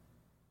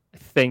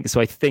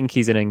 I think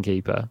he's an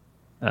innkeeper.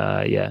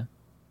 Yeah.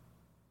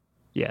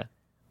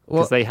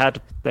 Because they had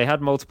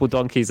multiple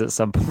donkeys at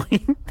some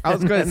point. I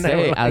was going to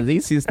say, like, at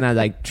least he's not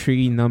like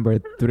tree number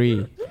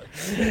 3.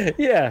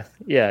 Yeah,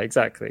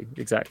 exactly.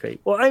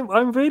 Well,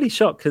 I'm really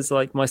shocked because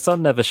like my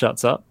son never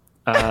shuts up.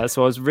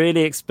 So I was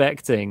really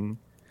expecting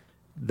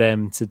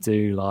them to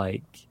do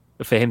like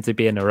for him to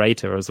be a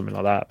narrator or something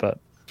like that. But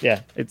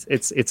yeah,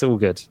 it's all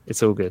good.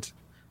 It's all good.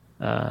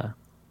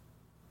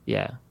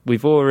 Yeah,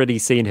 we've already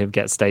seen him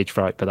get stage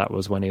fright, but that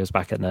was when he was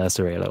back at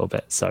nursery a little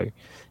bit. So,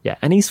 yeah,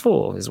 and he's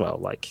 4 as well.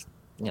 Like,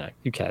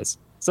 who cares?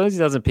 As long as he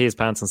doesn't pee his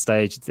pants on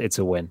stage, it's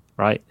a win,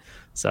 right?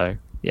 So,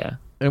 yeah.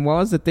 And what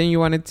was the thing you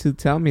wanted to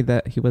tell me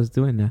that he was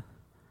doing now?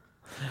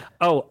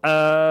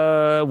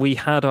 Oh, we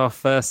had our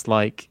first,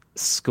 like,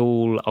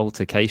 school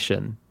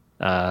altercation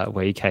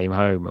where he came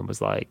home and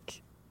was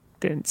like,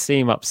 didn't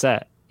seem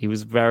upset. He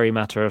was very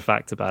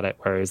matter-of-fact about it,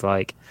 where he was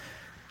like,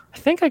 I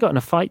think I got in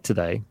a fight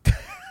today.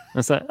 I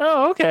was like,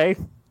 oh, okay,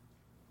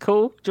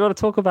 cool. Do you want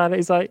to talk about it?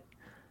 He's like,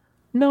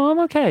 no, I'm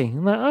okay.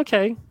 I'm like,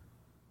 okay.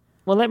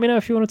 Well, let me know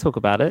if you want to talk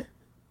about it.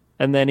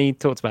 And then he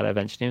talked about it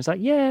eventually. He was like,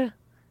 yeah.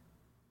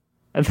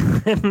 And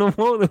then the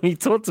more that we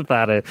talked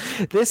about it,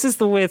 this is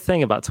the weird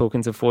thing about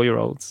talking to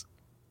 4-year-olds,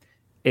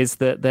 is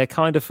that they're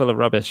kind of full of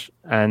rubbish.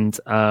 And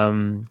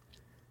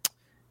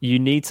you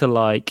need to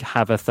like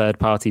have a third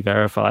party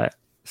verify it.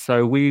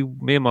 So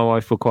me and my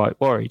wife were quite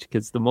worried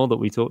because the more that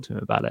we talked to him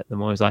about it, the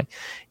more he's like,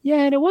 yeah,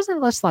 and it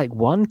wasn't just like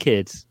one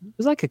kid. It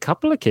was like a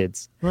couple of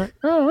kids. I'm like,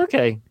 oh,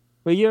 okay.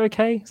 Were you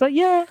okay? He's like,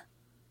 yeah,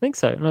 I think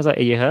so. And I was like,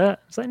 are you hurt?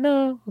 I was like,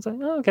 no. I was like,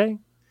 oh, okay.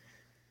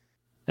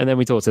 And then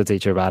we talked to the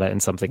teacher about it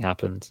and something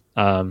happened.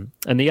 And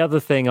the other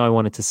thing I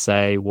wanted to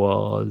say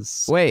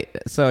was... Wait,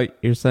 so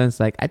your son's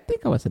like, I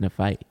think I was in a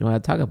fight. You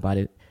want to talk about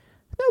it?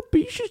 No, but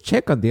you should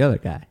check on the other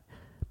guy.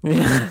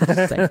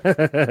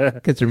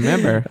 Because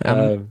remember,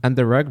 I'm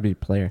the rugby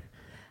player.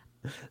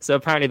 So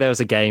apparently there was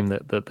a game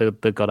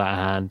that got out of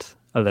hand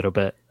a little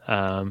bit.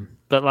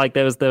 But like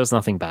there was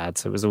nothing bad,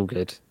 so it was all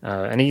good.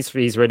 And he's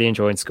really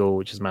enjoying school,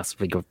 which is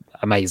massively good,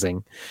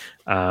 amazing.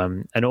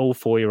 And all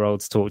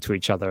 4-year-olds talk to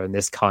each other in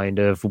this kind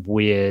of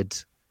weird,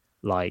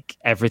 like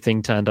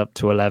everything turned up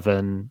to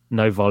 11,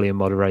 no volume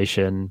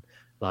moderation,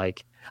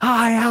 like,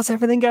 hi, how's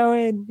everything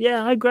going?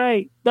 Yeah, I'm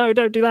great. No,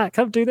 don't do that.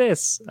 Come do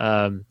this.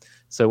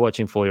 So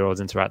watching 4-year-olds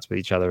interact with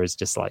each other is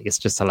just like, it's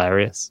just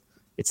hilarious.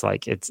 It's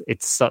like, it's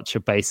such a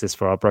basis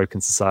for our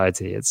broken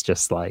society. It's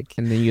just like...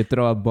 And then you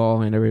throw a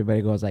ball and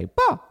everybody goes like,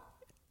 ball!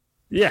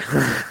 Yeah.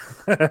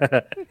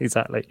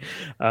 Exactly.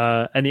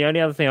 And the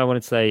only other thing I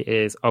wanted to say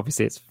is,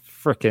 obviously it's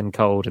freaking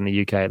cold in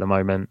the UK at the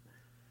moment.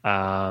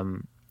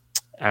 And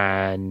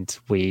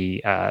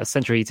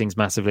central heating's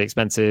massively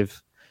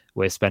expensive.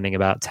 We're spending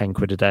about 10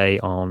 quid a day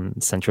on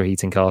central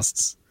heating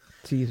costs.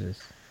 Jesus.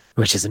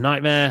 Which is a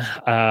nightmare.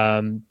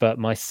 But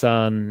my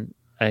son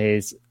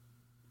is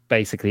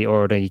basically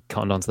already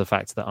cottoned onto the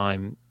fact that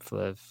I'm full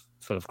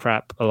of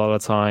crap a lot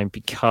of the time,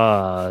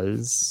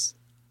 because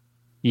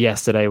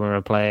yesterday when we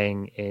were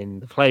playing in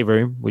the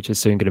playroom, which is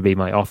soon going to be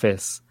my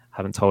office,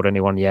 haven't told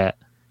anyone yet,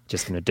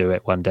 just going to do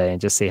it one day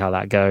and just see how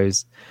that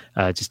goes,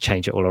 just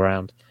change it all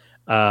around.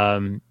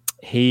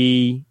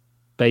 He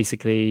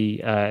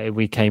basically,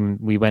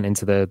 we went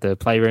into the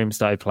playroom,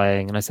 started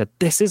playing, and I said,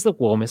 this is the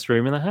warmest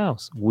room in the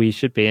house. We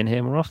should be in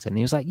here more often. And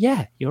he was like,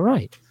 yeah, you're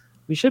right.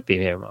 We should be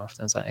here more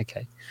often. I was like,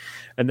 okay.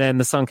 And then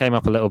the sun came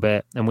up a little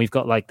bit, and we've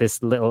got like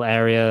this little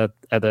area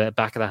at the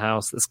back of the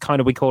house that's kind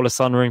of, we call a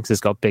sunroom because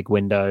it's got big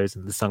windows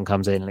and the sun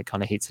comes in and it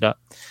kind of heats it up.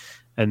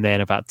 And then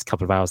about a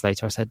couple of hours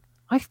later, I said,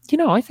 I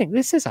think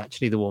this is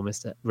actually the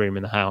warmest room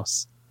in the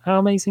house. How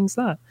amazing is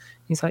that?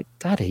 He's like,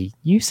 Daddy,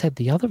 you said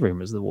the other room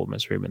was the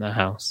warmest room in the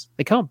house.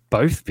 They can't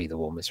both be the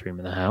warmest room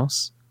in the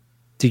house.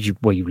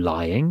 Were you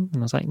lying?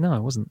 And I was like, no, I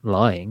wasn't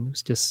lying. It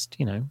was just,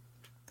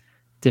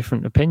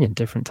 different opinion,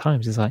 different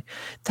times. He's like,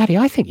 Daddy,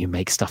 I think you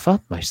make stuff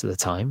up most of the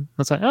time.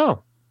 I was like,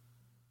 oh,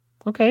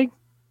 okay.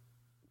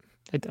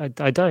 I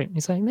don't.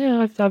 He's like,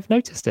 yeah, I've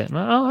noticed it. I'm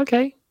like, oh,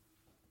 okay.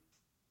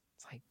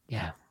 It's like,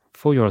 yeah,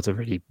 4-year-olds are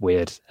really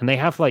weird. And they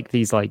have like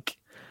these like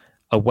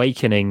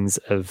awakenings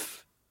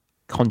of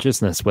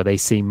consciousness where they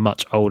seem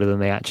much older than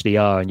they actually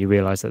are, and you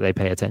realize that they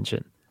pay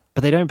attention.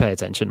 But they don't pay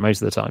attention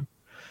most of the time.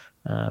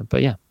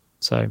 But yeah,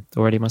 so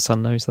already my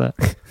son knows that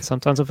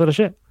sometimes I'm full of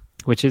shit.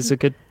 Which is a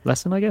good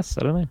lesson, I guess.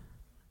 I don't know.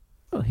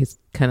 Oh, he's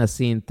kind of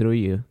seeing through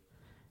you.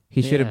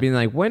 He should have been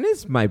like, when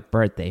is my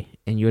birthday?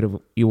 And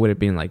you would have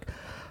been like,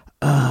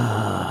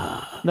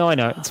 No, I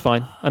know. It's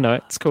fine. I know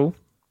it. It's cool.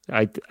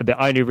 The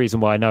only reason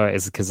why I know it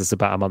is because it's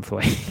about a month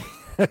away.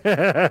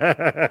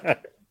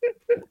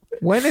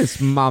 When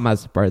is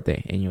Mama's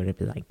birthday? And you would have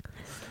been like,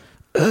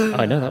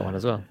 I know that one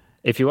as well.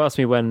 If you asked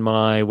me when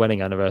my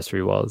wedding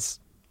anniversary was,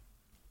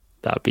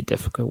 that would be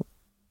difficult.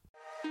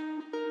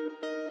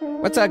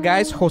 What's up,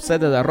 guys? Jose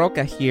de la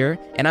Roca here,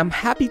 and I'm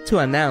happy to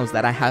announce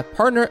that I have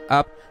partnered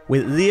up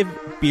with Live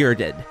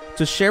Bearded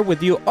to share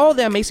with you all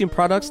the amazing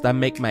products that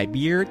make my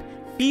beard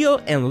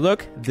feel and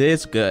look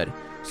this good.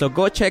 So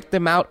go check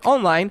them out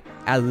online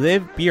at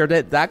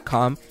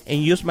livebearded.com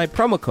and use my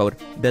promo code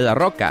De La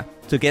Roca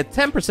to get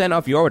 10%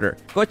 off your order.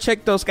 Go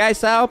check those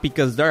guys out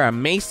because they're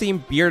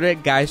amazing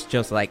bearded guys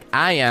just like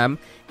I am,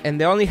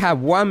 and they only have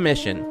one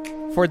mission: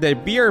 for the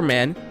beard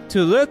men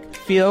to look,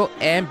 feel,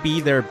 and be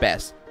their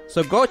best.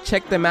 So go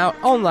check them out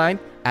online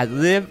at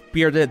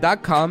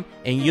livebearded.com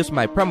and use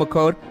my promo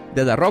code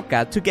De La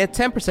Roca to get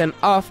 10%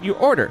 off your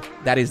order.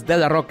 That is De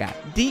La Roca,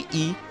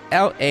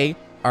 DELAROCA.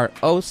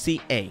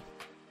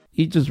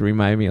 You just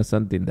remind me of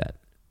something that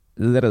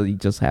literally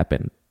just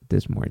happened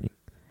this morning.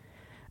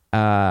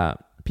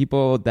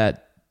 People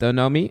that don't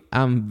know me,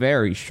 I'm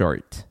very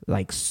short,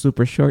 like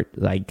super short,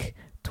 like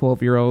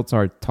 12-year-olds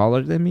are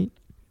taller than me.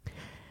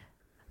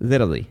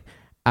 Literally.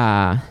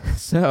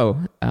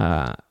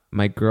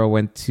 My girl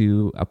went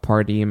to a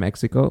party in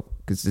Mexico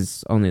because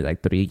it's only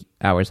like 3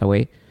 hours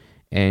away,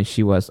 and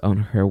she was on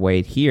her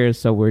way here.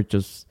 So we're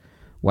just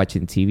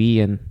watching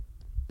TV, and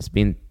it's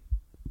been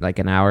like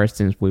an hour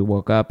since we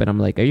woke up. And I'm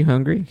like, "Are you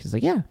hungry?" She's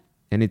like, "Yeah."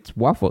 And it's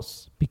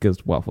waffles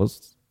because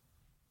waffles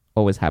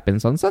always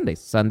happens on Sundays.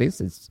 Sundays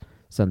is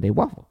Sunday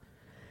waffle.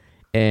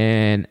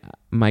 And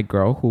my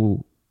girl,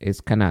 who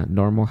is kind of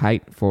normal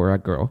height for a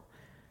girl,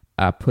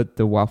 put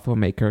the waffle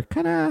maker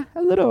kind of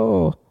a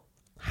little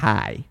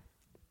high.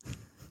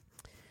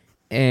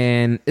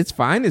 And it's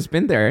fine. It's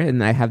been there.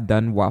 And I have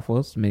done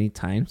waffles many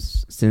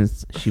times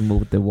since she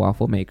moved the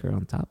waffle maker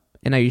on top.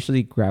 And I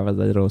usually grab a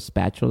little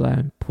spatula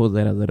and pull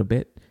it a little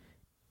bit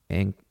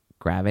and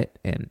grab it.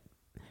 And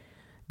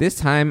this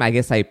time, I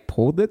guess I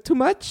pulled it too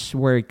much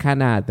where it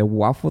kind of, the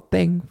waffle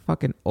thing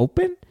fucking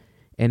opened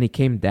and it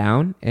came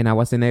down and I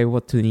wasn't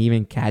able to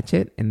even catch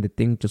it. And the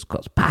thing just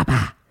goes,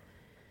 papa.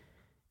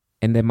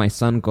 And then my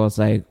son goes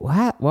like,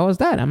 what was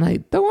that? I'm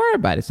like, don't worry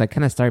about it. So I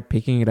kind of start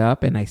picking it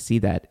up and I see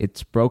that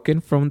it's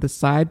broken from the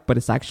side, but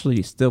it's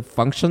actually still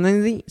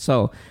functioning.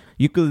 So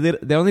you could,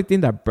 the only thing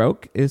that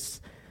broke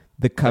is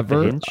the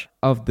cover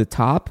of the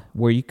top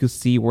where you could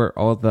see where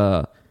all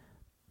the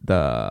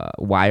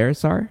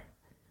wires are.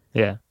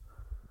 Yeah.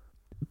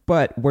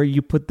 But where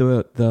you put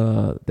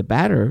the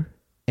batter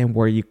and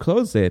where you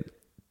close it,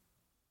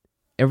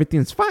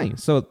 everything's fine.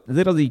 So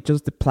literally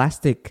just the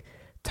plastic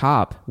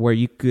top where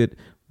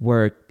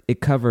it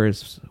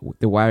covers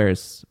the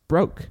wires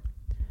broke.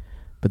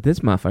 But this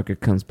motherfucker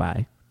comes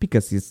by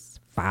because he's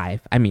 7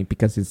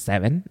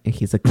 and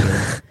he's a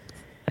kid.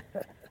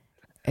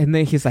 And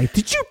then he's like,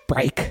 did you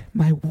break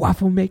my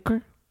waffle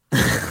maker?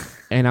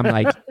 And I'm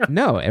like,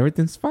 no,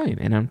 everything's fine.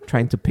 And I'm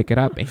trying to pick it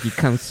up and he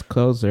comes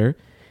closer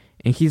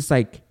and he's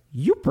like,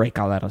 you break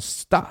a lot of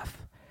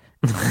stuff.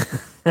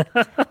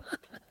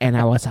 And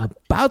I was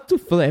about to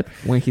flip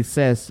when he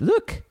says,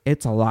 look,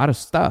 it's a lot of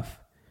stuff.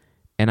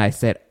 And I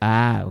said,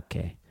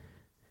 okay.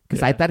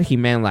 Because I thought he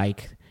meant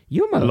like,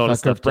 you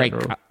motherfucker break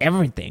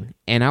everything.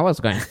 And I was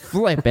going to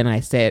flip. And I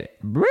said,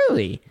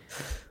 really?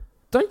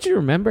 Don't you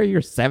remember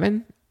you're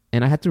 7?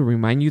 And I had to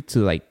remind you to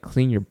like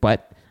clean your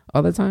butt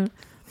all the time.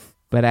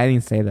 But I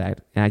didn't say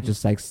that. And I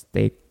just like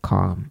stayed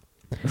calm.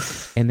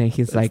 And then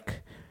he's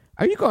like,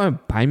 are you going to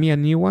buy me a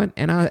new one?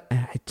 And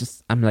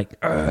I'm like,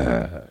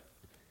 ugh.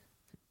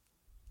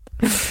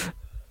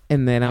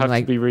 And then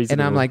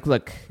I'm like,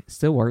 look, it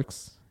still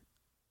works.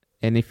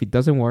 And if it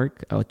doesn't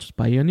work, I'll just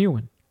buy you a new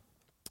one.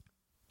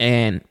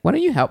 And why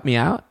don't you help me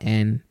out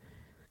and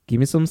give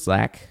me some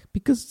slack?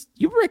 Because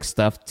you break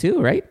stuff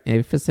too, right?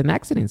 If it's an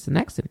accident, it's an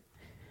accident.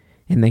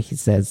 And then he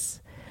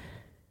says,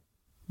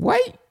 why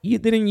you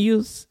didn't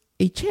use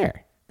a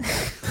chair?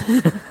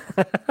 And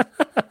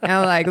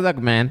I'm like, look,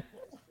 man,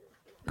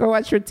 go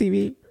watch your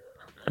TV.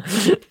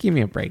 Give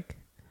me a break.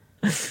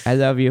 I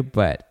love you,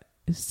 but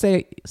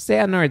say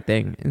another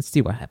thing and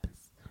see what happens.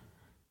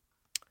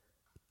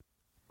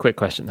 Quick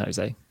question,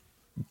 Jose.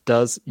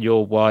 Does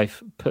your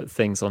wife put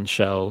things on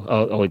shelves,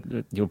 or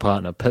your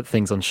partner put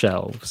things on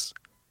shelves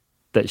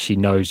that she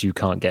knows you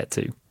can't get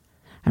to?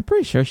 I'm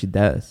pretty sure she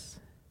does.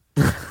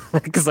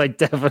 Because I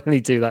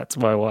definitely do that to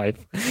my wife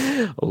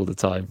all the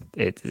time.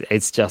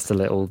 It's just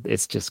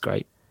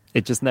great.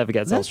 It just never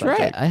gets old. That's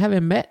right. I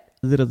haven't met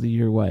literally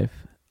your wife.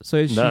 So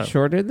is she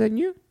shorter than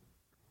you?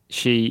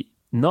 She,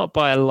 not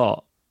by a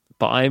lot,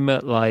 but I'm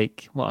at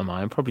like, what am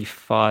I? I'm probably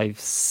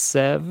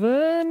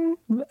 5'7",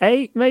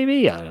 8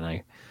 maybe. I don't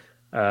know.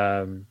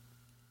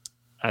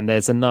 And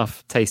there's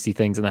enough tasty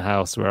things in the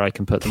house where I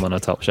can put them on a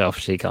top shelf.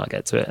 She can't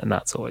get to it, and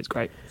that's always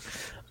great.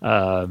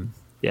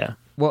 Yeah.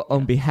 Well,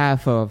 on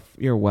behalf of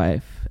your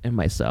wife and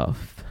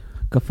myself,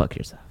 go fuck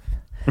yourself.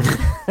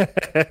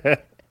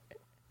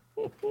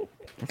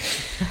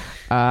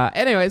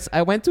 Anyways,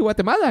 I went to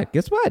Guatemala.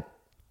 Guess what?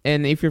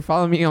 And if you're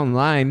following me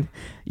online,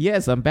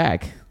 yes, I'm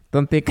back.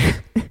 Don't think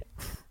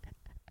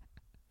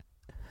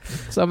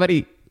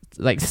somebody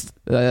like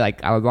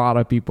a lot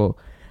of people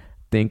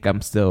think I'm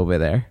still over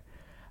there.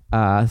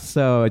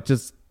 So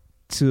just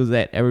to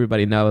let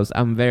everybody knows,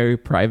 I'm very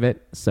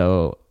private.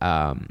 So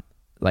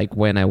like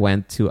when I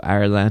went to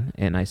Ireland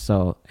and I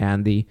saw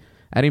Andy,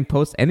 I didn't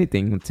post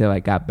anything until I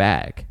got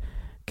back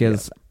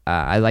because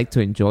I like to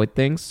enjoy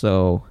things.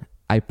 So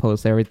I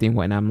post everything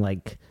when I'm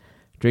like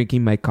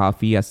drinking my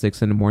coffee at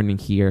 6 a.m.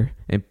 here.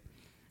 And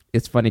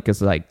it's funny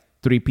because like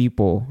 3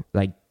 people,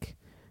 like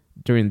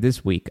during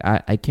this week,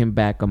 I came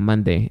back on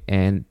Monday,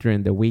 and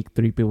during the week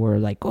 3 people were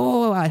like,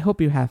 oh, I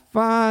hope you have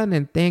fun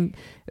and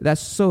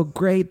that's so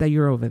great that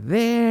you're over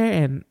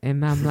there.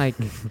 And I'm like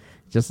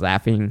just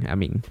laughing. I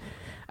mean,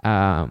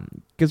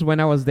 because when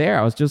I was there,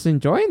 I was just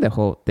enjoying the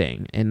whole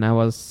thing, and I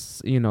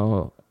was,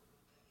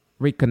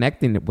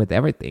 reconnecting with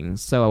everything.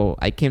 So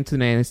I came to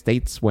the United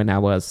States when I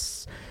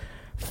was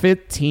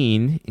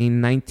 15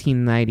 in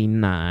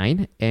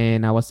 1999,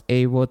 and I was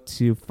able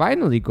to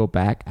finally go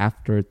back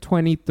after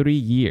 23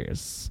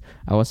 years.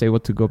 I was able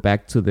to go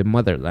back to the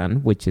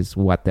motherland, which is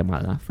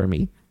Guatemala for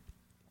me.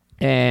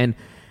 And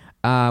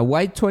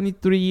why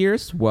 23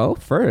 years? Well,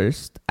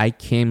 first, I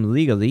came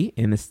legally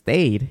and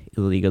stayed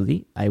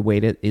illegally. I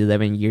waited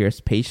 11 years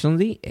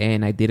patiently,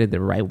 and I did it the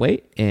right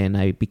way, and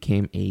I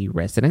became a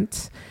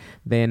resident.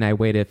 Then I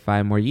waited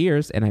 5 more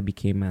years, and I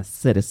became a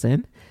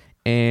citizen.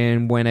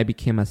 And when I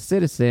became a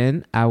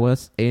citizen, I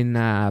was in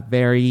a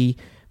very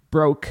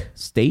broke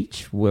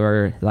stage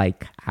where,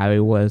 like, I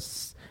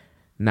was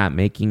not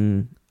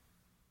making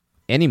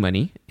any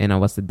money, and I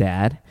was a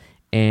dad.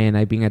 And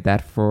I've been a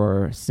dad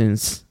for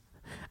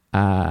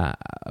a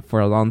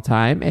long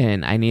time,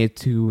 and I needed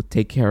to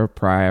take care of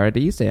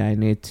priorities, and I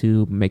needed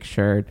to make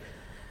sure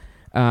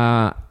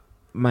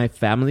My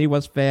family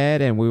was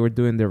fed and we were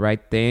doing the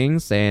right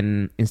things.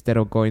 And instead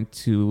of going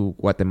to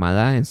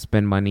Guatemala and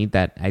spend money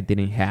that I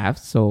didn't have,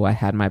 so I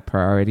had my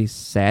priorities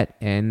set.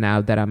 And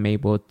now that I'm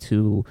able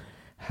to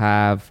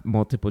have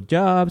multiple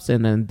jobs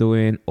and I'm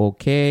doing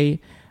okay,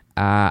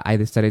 I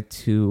decided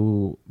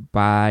to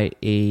buy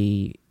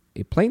a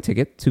plane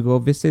ticket to go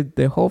visit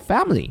the whole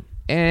family.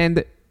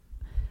 And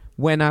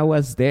when I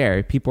was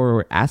there, people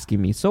were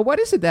asking me, so what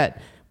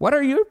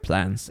are your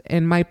plans?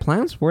 And my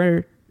plans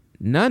were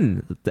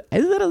none. I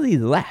literally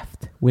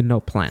left with no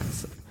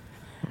plans.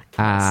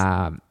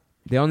 The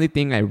only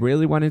thing I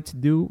really wanted to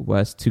do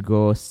was to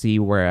go see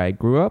where I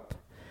grew up.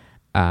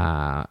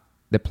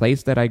 The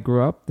place that I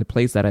grew up, the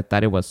place that I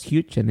thought it was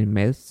huge and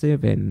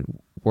immersive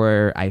and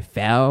where I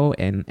fell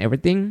and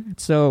everything.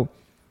 So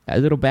a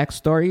little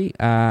backstory,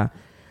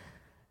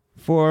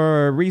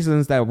 for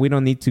reasons that we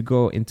don't need to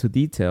go into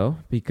detail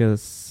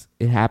because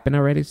it happened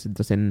already, so it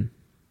doesn't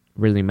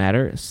really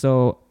matter.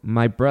 So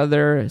my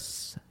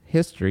brother's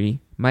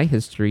history, my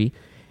history,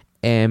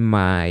 and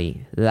my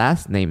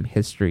last name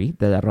history,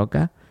 De La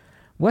Roca,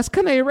 was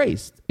kind of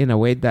erased in a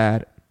way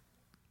that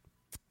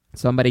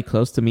somebody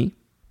close to me,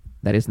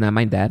 that is not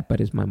my dad, but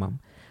is my mom,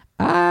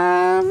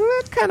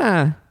 kind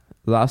of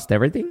lost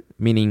everything,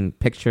 meaning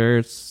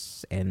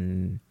pictures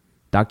and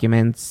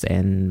documents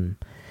and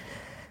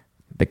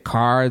the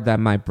car that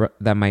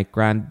my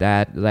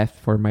granddad left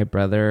for my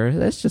brother.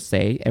 Let's just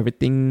say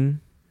everything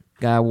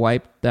got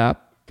wiped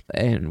up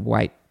and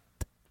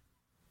wiped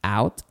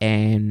out,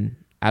 and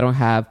I don't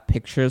have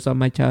pictures of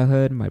my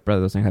childhood. My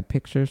brother doesn't have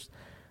pictures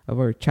of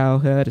our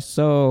childhood.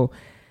 So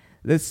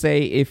let's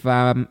say if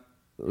I'm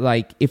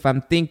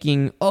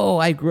thinking, oh,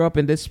 I grew up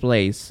in this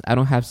place, I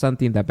don't have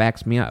something that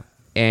backs me up.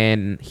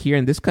 And here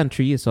in this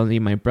country, it's only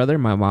my brother,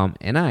 my mom,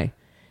 and I.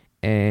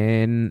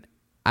 And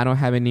I don't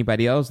have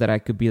anybody else that I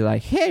could be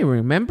like, hey,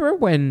 remember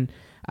when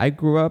I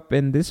grew up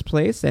in this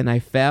place and I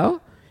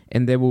fell?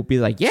 And they will be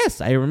like, yes,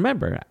 I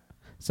remember.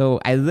 So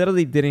I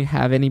literally didn't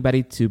have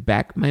anybody to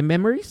back my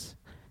memories.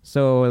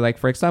 So like,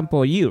 for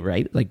example, you,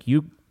 right? Like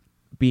you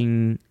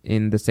being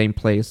in the same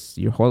place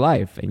your whole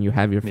life and you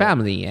have your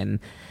family and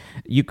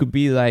you could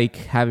be like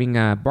having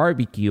a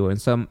barbecue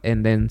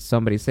and then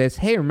somebody says,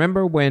 hey,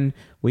 remember when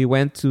we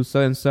went to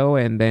so-and-so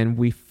and then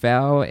we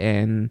fell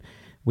and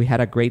we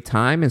had a great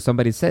time, and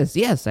somebody says,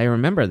 yes, I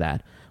remember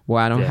that.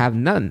 Well, I don't have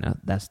none of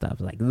that stuff,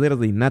 like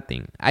literally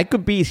nothing. I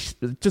could be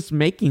just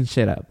making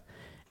shit up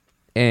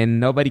and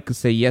nobody could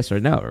say yes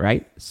or no,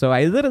 right? So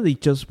I literally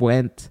just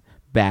went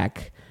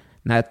back,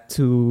 not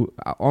to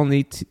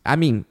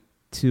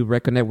to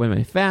reconnect with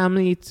my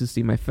family, to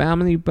see my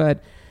family,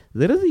 but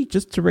literally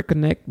just to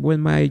reconnect with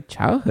my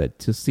childhood,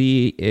 to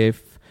see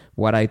if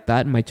what I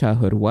thought my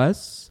childhood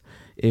was,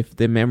 if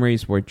the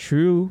memories were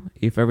true,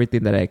 if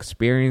everything that I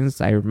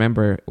experienced, I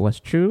remember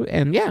was true.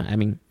 And yeah, I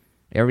mean,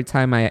 every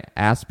time I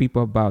ask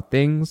people about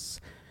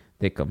things,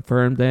 they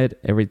confirmed it.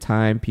 Every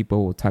time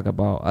people will talk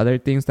about other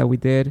things that we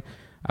did,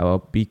 I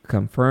will be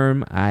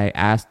confirmed. I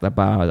asked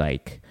about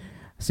like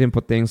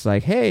simple things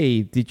like,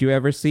 hey, did you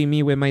ever see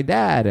me with my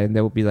dad? And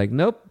they will be like,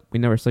 nope, we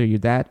never saw your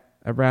dad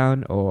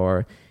around.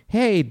 Or,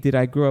 hey, did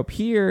I grow up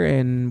here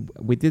and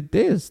we did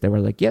this? They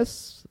were like,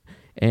 yes.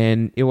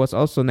 And it was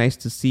also nice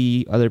to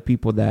see other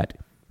people that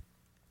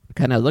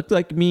kind of looked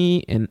like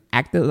me and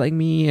acted like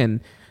me.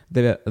 And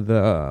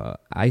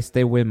I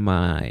stayed with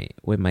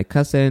my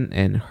cousin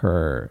and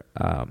her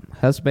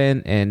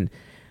husband, and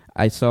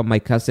I saw my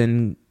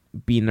cousin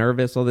be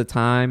nervous all the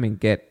time and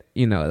get,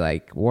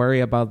 like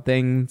worry about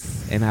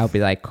things, and I'll be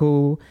like,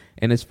 cool.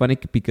 And it's funny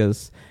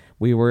because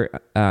we were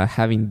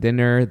having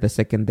dinner the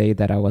second day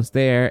that I was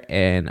there,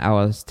 and I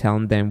was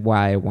telling them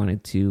why I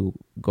wanted to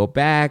go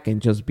back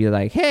and just be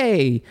like,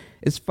 hey,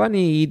 it's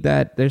funny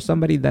that there's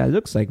somebody that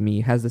looks like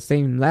me, has the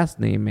same last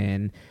name,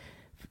 and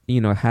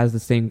has the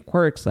same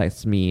quirks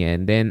as me.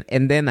 And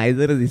then I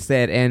literally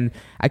said, and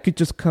I could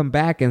just come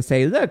back and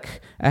say, look,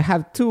 I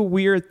have two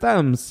weird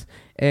thumbs,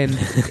 and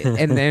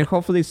and then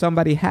hopefully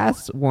somebody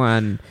has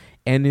one.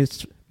 And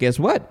it's, guess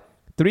what?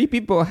 3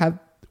 people have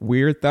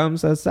weird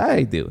thumbs as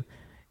I do.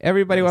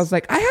 Everybody was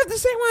like, I have the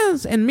same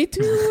ones, and me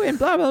too, and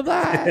blah, blah,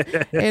 blah.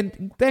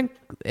 and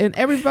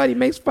everybody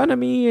makes fun of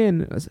me.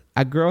 And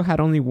a girl had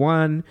only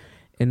one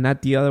and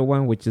not the other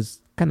one, which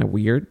is kind of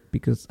weird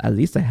because at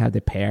least I had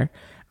the pair.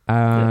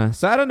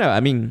 So I don't know.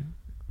 I mean,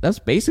 that's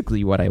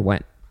basically what I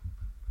went,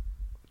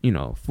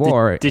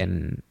 for.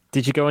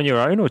 Did you go on your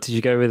own, or did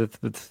you go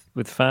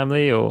with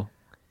family, or?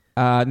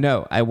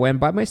 No, I went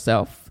by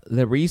myself.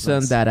 The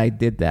reason that I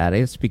did that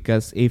is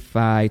because if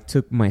I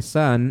took my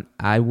son,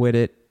 I would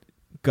have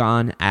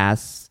gone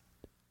as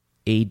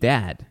a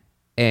dad.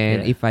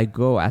 And if I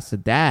go as a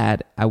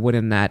dad, I would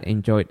have not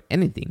enjoyed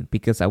anything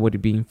because I would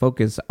have been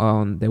focused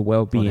on the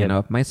well-being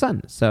of my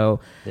son.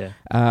 So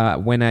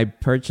when I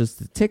purchased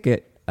the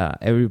ticket,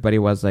 everybody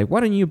was like,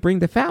 why don't you bring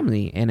the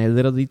family? And I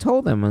literally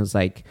told them, I was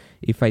like,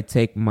 if I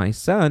take my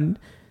son,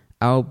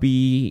 I'll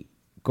be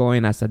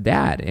going as a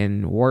dad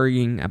and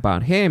worrying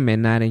about him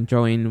and not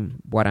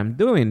enjoying what I'm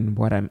doing,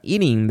 what I'm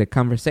eating, the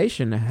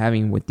conversation I'm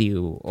having with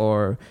you,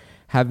 or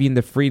having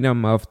the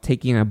freedom of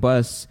taking a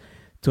bus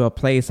to a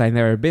place I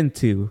never been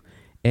to,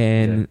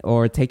 and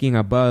or taking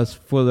a bus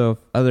full of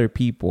other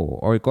people,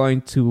 or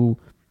going to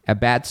a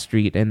bad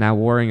street and not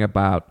worrying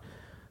about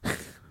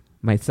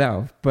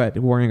myself, but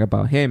worrying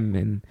about him.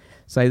 And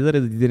so I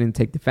literally didn't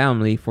take the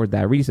family for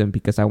that reason,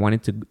 because I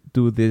wanted to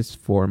do this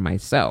for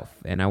myself,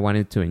 and I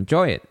wanted to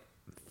enjoy it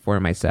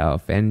for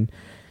myself and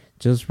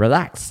just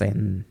relax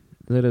and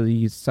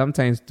literally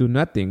sometimes do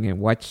nothing and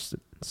watch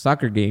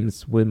soccer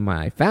games with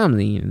my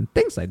family and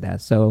things like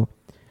that. So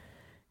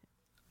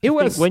it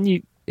was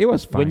fun.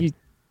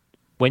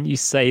 When you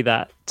say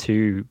that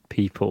to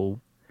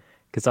people,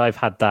 because I've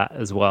had that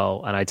as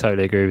well, and I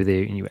totally agree with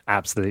you, and you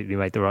absolutely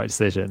made the right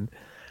decision.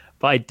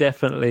 But I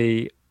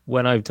definitely,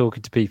 when I'm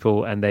talking to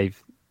people and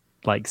they've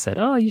like said,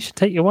 "Oh, you should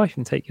take your wife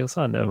and take your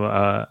son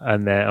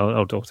and their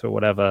or daughter or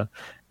whatever,"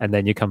 and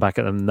then you come back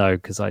at them, "No,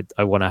 because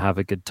I want to have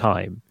a good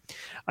time."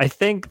 I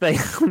think they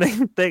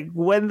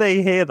when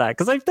they hear that,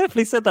 because I've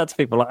definitely said that to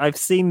people, like I've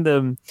seen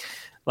them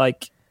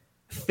like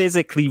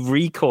physically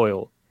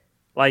recoil,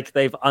 like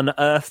they've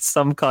unearthed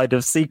some kind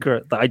of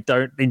secret that I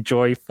don't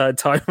enjoy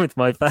time with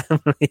my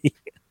family,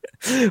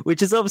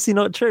 which is obviously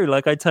not true.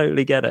 Like I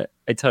totally get it.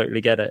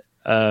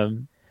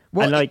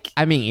 Well, and like,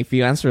 I mean, if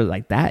you answer it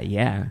like that,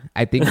 yeah,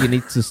 I think you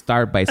need to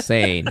start by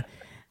saying,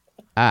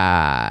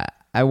 I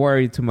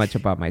worry too much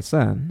about my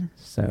son.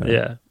 So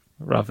yeah,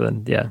 rather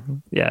than maybe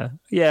you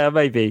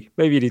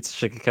need to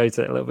sugarcoat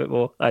it a little bit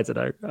more. I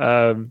don't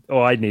know,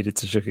 or I needed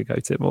to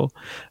sugarcoat it more.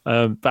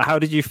 But how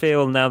did you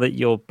feel now that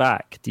you're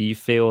back? Do you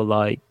feel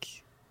like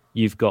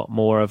you've got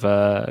more of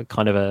a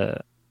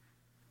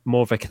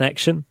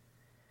connection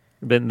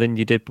than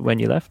you did when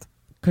you left?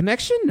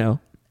 Connection? No.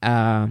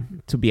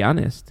 To be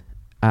honest,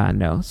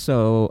 no.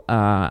 So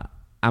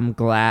I'm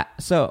glad.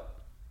 So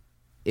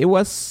it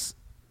was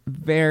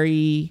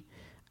I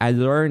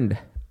learned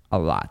a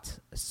lot.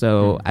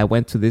 So I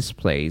went to this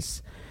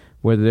place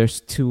where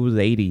there's two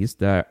ladies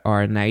that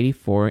are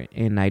 94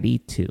 and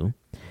 92,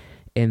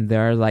 and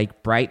they're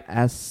like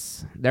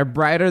they're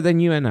brighter than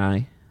you and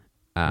I.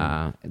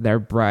 They're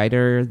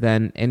brighter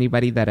than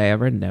anybody that I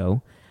ever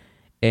know.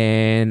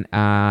 And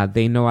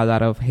they know a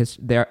lot of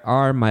they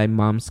are my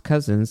mom's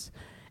cousins,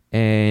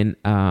 and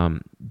I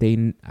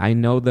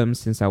know them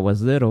since I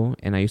was little,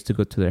 and I used to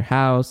go to their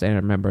house, and I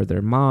remember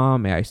their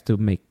mom, and I used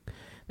to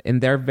and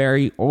they're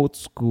very old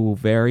school,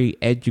 very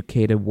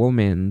educated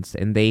women,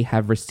 and they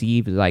have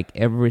received like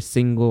every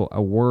single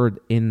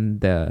award in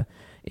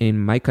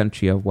my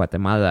country of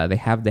Guatemala. They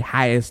have the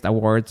highest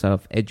awards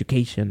of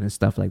education and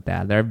stuff like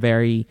that. They're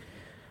very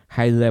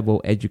high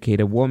level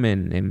educated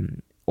women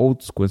and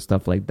old school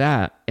stuff like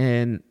that.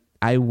 And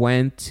I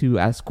went to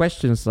ask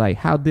questions like,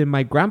 how did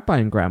my grandpa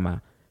and grandma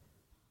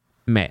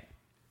met,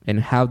 and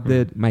how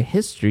did my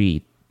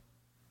history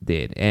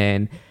did?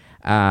 And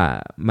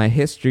my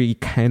history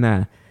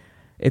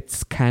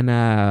it's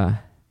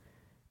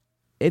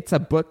a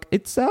book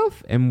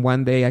itself, and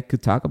one day I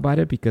could talk about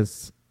it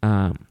because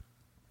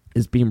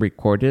it's being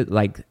recorded.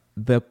 Like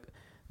the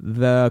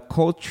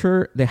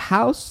culture, the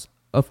house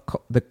of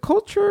the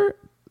culture.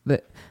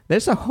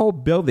 There's a whole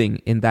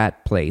building in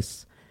that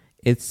place.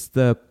 It's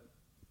the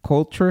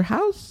Culture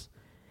House,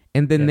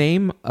 and the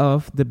name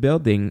of the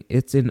building,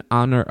 it's in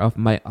honor of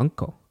my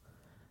uncle.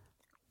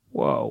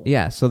 Whoa.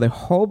 Yeah, so the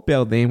whole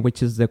building,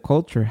 which is the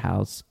Culture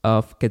House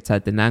of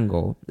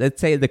Quetzaltenango,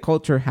 let's say the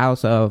Culture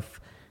House of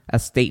a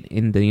state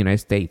in the United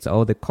States,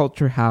 or the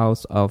Culture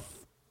House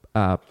of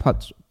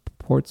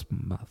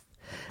Portsmouth.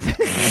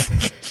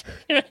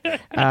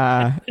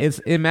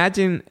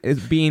 Imagine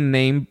it's being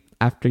named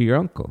after your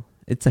uncle.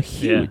 It's a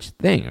huge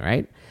thing,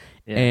 right?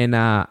 Yeah. And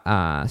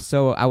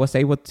so I was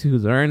able to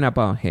learn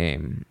about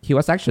him. He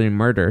was actually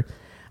murdered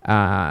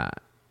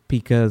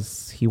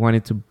because he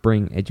wanted to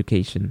bring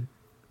education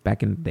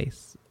back in the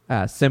days.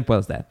 Simple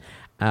as that.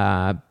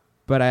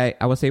 But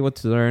I was able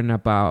to learn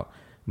about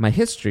my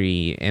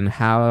history and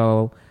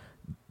how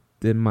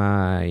did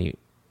my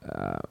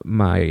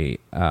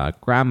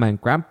grandma and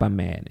grandpa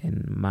met,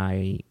 and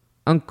my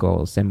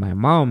uncles and my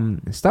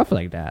mom and stuff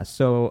like that.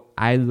 So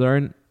I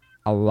learned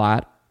a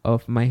lot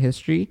of my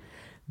history.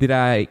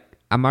 Am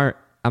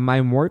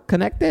I more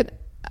connected?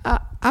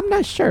 I'm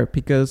not sure,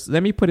 because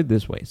let me put it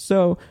this way.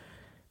 So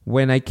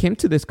when I came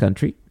to this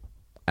country,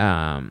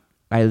 I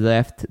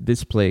left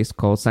this place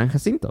called San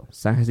Jacinto.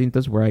 San Jacinto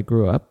is where I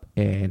grew up,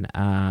 and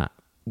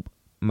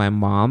my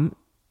mom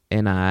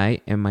and I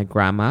and my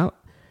grandma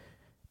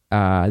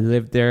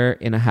lived there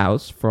in a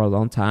house for a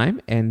long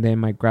time. And then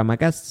my grandma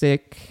got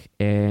sick,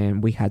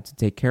 and we had to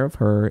take care of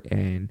her.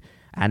 And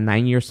at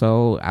 9 years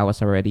old, I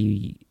was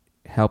already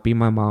helping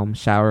my mom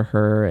shower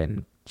her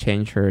and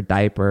change her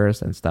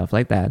diapers and stuff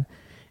like that.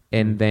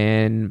 And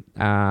then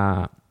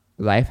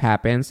life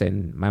happens,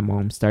 and my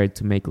mom started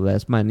to make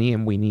less money,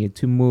 and we needed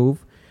to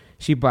move.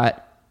 She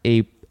bought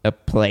a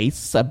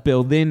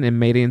building, and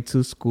made it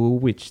into school,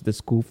 which the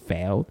school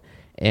failed,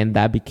 and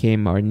that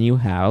became our new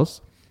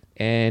house.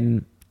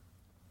 And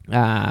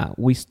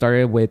we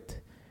started with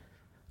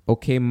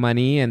okay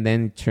money, and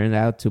then it turned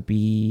out to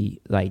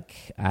be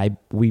like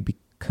we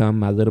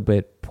become a little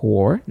bit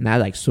poor, not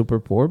like super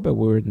poor, but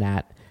we were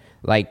not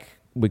like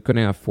we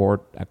couldn't afford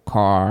a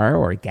car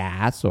or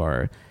gas,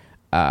 or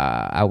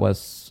I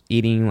was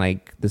eating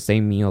like the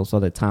same meals all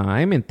the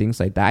time and things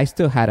like that. I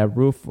still had a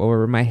roof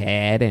over my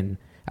head and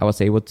I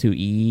was able to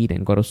eat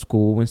and go to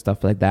school and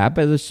stuff like that.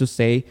 But let's just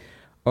say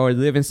our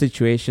living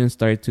situation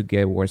started to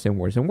get worse and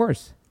worse and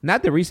worse.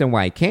 Not the reason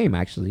why I came,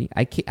 actually.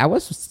 I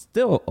was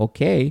still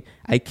okay.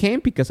 I came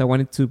because I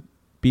wanted to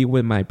be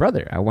with my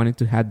brother. I wanted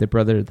to have the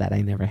brother that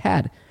I never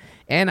had.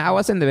 And I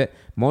wasn't the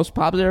most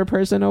popular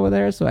person over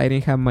there, so I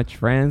didn't have much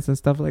friends and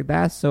stuff like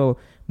that. So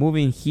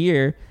moving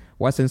here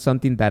wasn't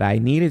something that I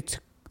needed to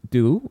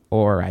do,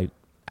 or I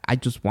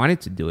just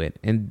wanted to do it.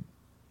 And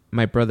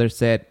my brother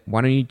said,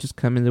 why don't you just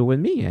come and live with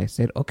me? I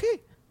said, okay.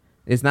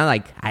 It's not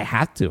like I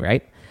have to,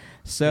 right?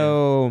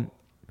 So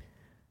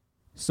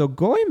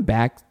going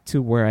back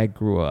to where I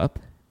grew up,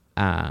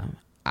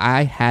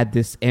 I had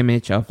this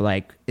image of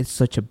like, it's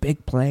such a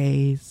big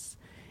place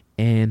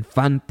and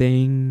fun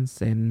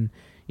things and,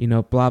 you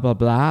know, blah, blah,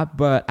 blah.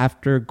 But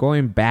after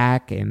going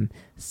back and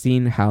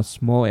seeing how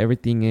small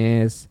everything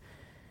is,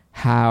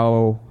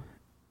 how,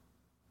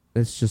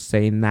 let's just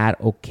say, not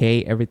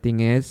okay everything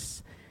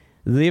is,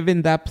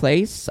 leaving that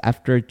place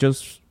after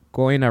just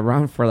going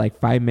around for like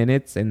 5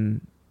 minutes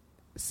and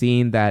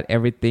seeing that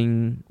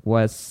everything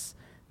was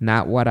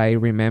not what I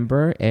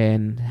remember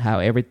and how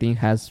everything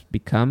has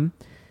become,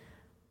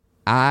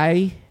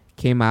 I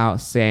came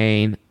out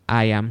saying,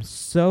 I am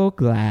so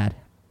glad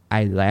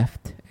I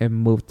left and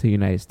moved to the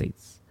United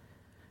States.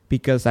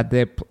 Because at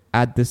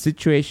the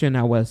situation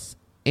I was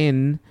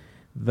in,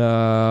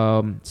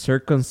 the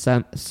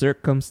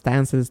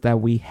circumstances that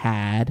we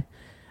had,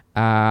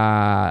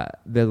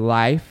 the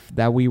life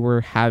that we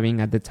were having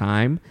at the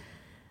time,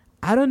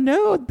 I don't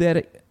know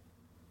that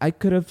I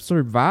could have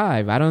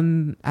survived. I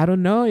don't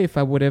know if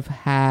I would have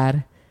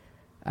had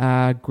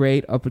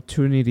great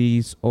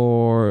opportunities,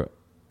 or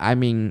I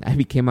mean, I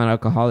became an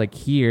alcoholic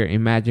here.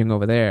 Imagine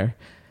over there.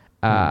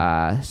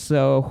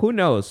 So who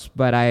knows?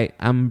 But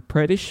I'm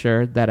pretty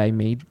sure that I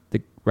made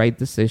the right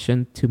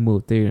decision to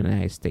move to the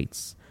United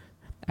States.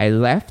 I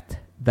left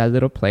that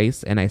little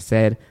place and I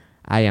said,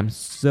 I am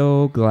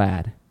so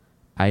glad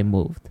I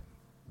moved.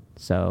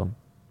 So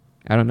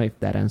I don't know if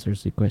that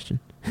answers the question.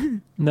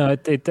 No,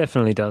 it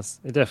definitely does.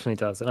 It definitely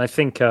does. And I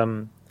think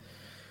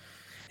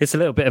it's a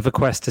little bit of a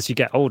quest as you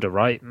get older,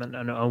 right?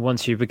 And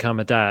once you become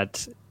a dad,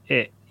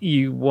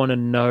 you want to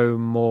know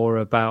more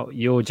about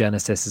your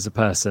genesis as a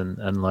person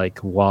and like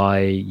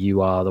why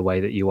you are the way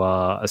that you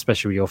are,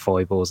 especially with your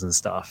foibles and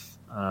stuff.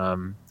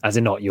 As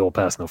in not your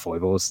personal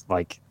foibles,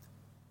 like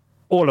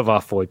all of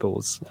our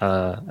foibles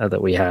that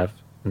we have,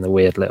 and the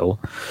weird little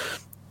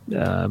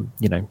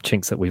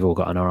chinks that we've all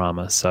got in our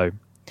armor. So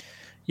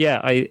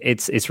yeah,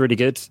 it's really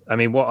good. I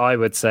mean, what I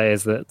would say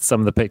is that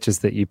some of the pictures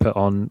that you put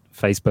on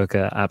Facebook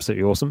are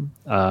absolutely awesome.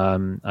 I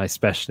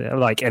especially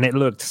like, and it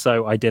looked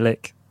so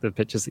idyllic, the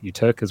pictures that you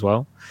took as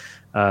well.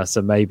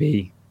 So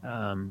maybe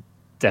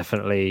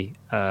definitely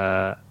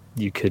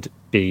you could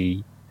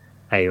be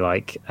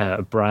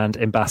a brand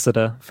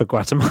ambassador for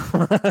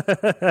Guatemala.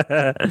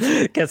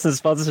 Get some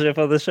sponsorship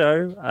on the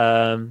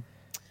show.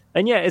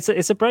 And yeah,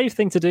 it's a brave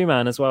thing to do,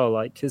 man, as well.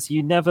 Like, because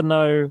you never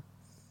know.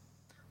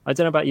 I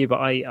don't know about you, but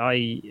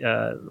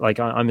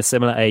I'm a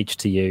similar age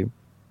to you,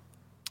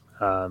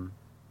 a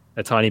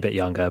tiny bit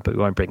younger, but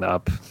we won't bring that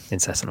up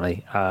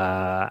incessantly.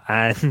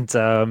 And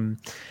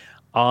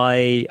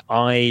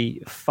I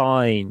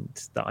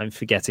find that I'm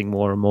forgetting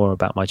more and more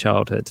about my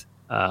childhood.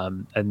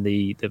 And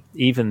the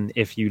even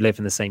if you live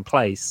in the same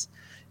place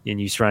and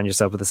you surround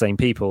yourself with the same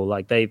people,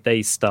 like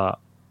they start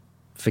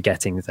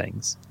forgetting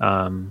things.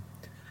 And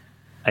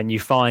you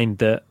find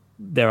that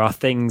there are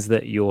things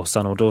that your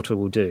son or daughter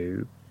will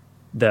do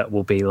that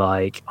will be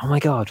like, oh my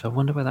God, I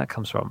wonder where that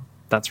comes from.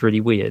 That's really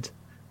weird.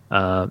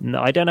 No,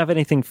 I don't have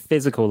anything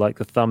physical like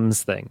the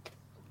thumbs thing,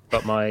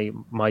 but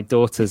my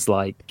daughter's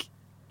like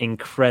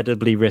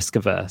incredibly risk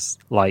averse,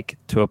 like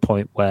to a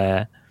point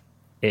where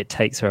it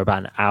takes her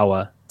about an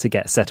hour to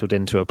get settled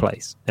into a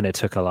place. And it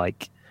took her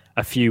like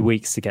a few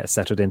weeks to get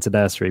settled into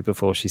nursery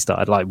before she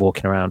started like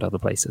walking around other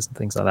places and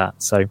things like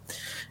that. So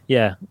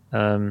yeah,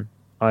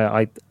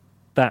 I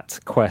that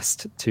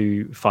quest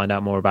to find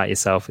out more about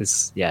yourself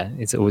is,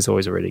 it's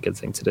always a really good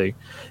thing to do.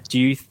 Do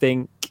you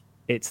think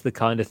it's the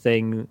kind of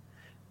thing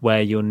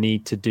where you'll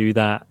need to do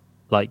that,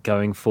 like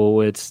going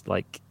forward,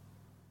 like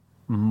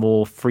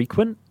more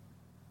frequent?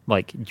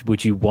 Like,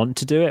 would you want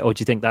to do it? Or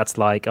do you think that's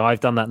like, oh, I've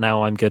done that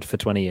now, I'm good for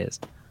 20 years?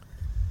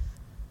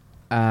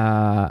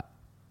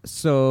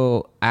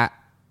 So I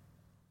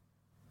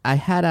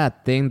had a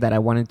thing that I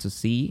wanted to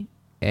see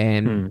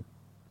and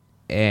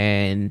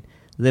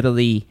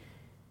literally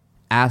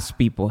ask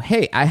people,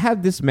 hey, I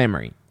have this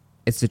memory.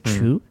 Is it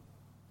true?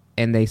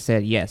 And they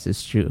said, yes,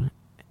 it's true.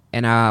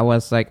 And I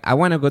was like, I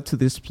want to go to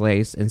this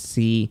place and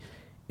see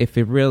if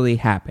it really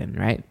happened,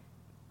 right?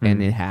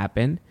 And it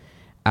happened.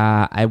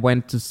 I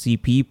went to see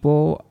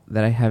people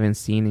that I haven't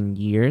seen in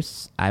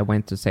years. I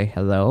went to say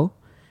hello,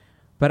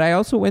 but I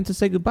also went to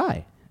say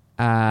goodbye.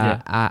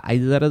 I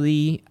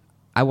literally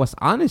I was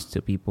honest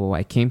to people.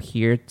 I came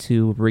here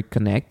to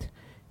reconnect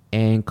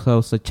and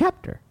close a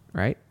chapter,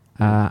 right?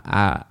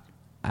 I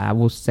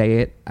will say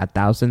it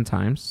 1,000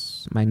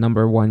 times. My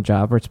number one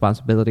job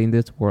responsibility in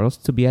this world is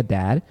to be a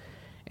dad,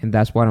 and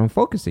that's what I'm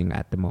focusing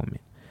at the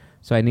moment.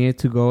 So I needed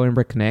to go and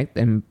reconnect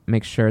and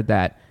make sure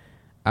that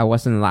I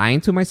wasn't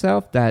lying to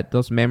myself, that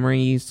those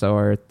memories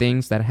or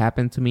things that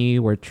happened to me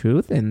were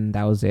truth, and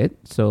that was it.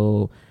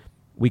 So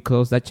we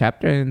closed that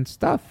chapter and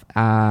stuff.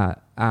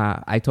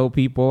 I told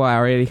people I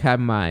already had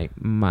my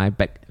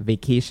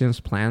vacations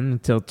planned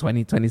until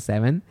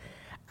 2027.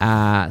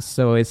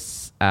 So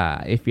it's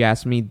if you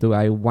ask me, do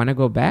I want to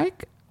go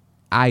back?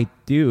 I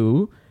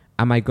do.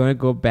 Am I going to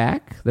go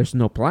back? There's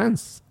no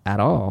plans at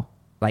all,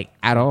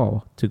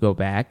 to go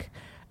back.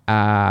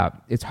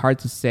 It's hard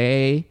to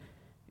say.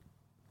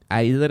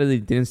 I literally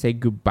didn't say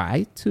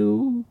goodbye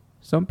to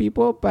some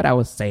people, but I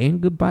was saying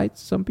goodbye to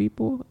some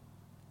people,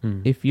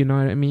 if you know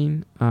what I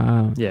mean.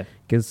 Yeah.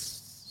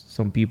 Because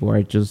some people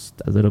are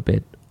just a little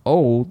bit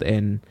old,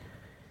 and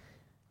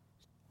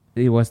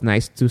it was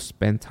nice to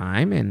spend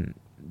time, and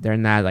they're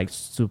not like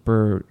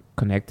super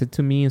connected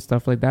to me and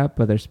stuff like that.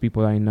 But there's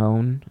people I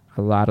known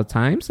a lot of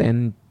times,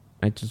 and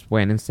I just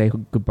went and say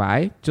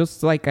goodbye,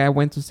 just like I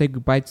went to say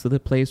goodbye to the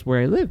place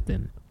where I lived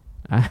in.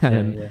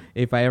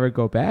 If I ever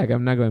go back,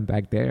 I'm not going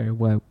back there.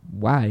 Well,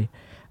 why?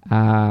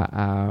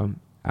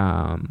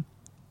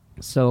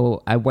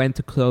 So I went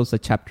to close a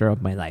chapter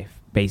of my life,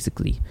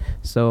 basically.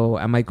 So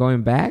am I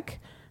going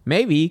back?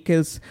 Maybe,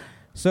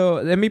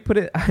 so let me put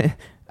it,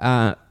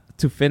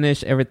 to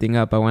finish everything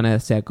up, I want to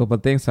say a couple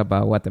of things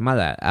about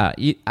Guatemala.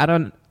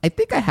 I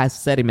think I have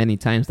said it many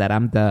times that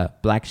I'm the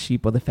black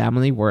sheep of the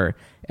family, where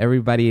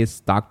everybody is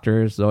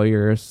doctors,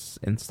 lawyers,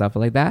 and stuff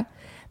like that.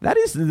 That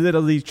is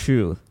literally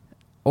true.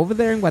 Over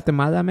there in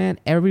Guatemala, man,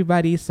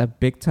 everybody's a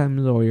big-time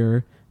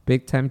lawyer,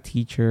 big-time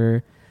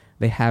teacher.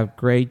 They have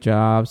great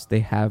jobs. They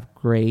have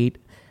great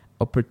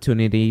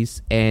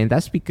opportunities. And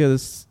that's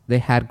because they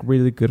had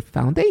really good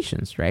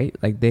foundations, right?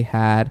 Like they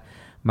had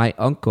my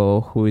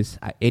uncle, who is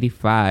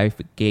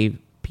 85, gave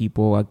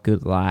people a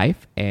good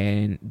life.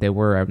 And they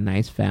were a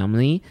nice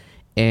family.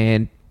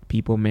 And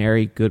people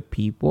marry good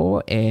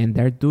people. And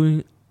they're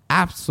doing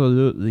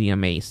absolutely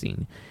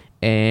amazing.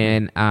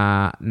 And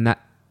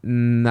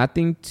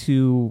nothing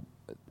to,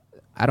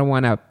 I don't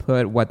want to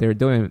put what they're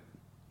doing,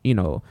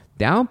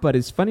 down, but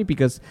it's funny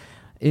because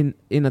in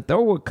a third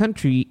world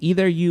country,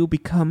 either you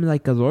become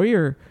like a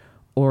lawyer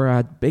or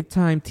a big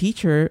time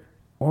teacher,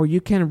 or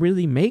you can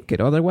really make it.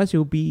 Otherwise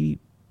you'll be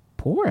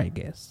poor, I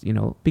guess,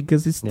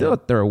 because it's still a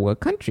third world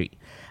country.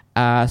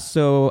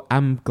 So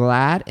I'm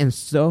glad and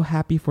so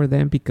happy for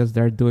them because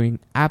they're doing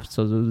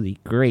absolutely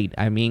great.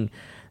 I mean,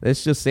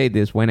 let's just say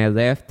this. When I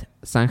left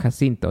San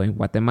Jacinto in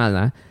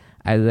Guatemala,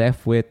 I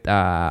left with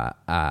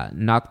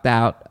knocked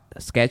out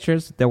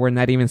Skechers. They were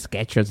not even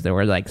Skechers. They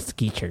were like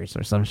Skeechers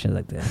or some shit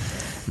like that.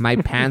 My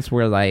pants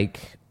were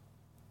like,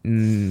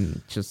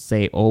 just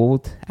say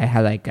old. I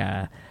had like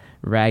a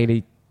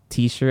raggedy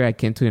t-shirt. I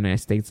came to the United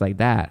States like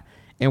that.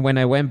 And when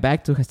I went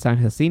back to San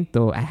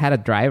Jacinto, I had a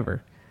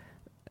driver.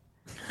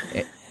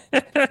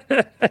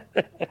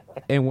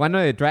 And one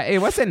of the drivers, it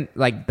wasn't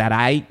like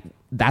that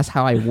that's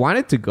how I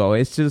wanted to go.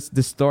 It's just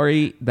the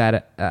story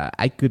that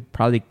I could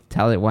probably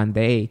tell it one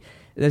day.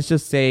 Let's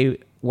just say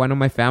one of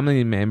my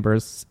family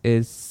members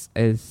is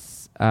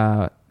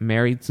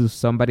married to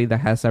somebody that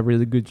has a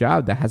really good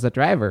job, that has a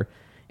driver.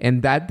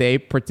 And that day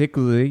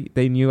particularly,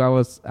 they knew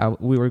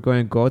we were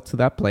going to go to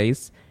that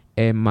place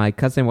and my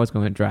cousin was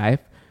going to drive.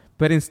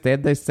 But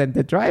instead they sent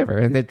the driver,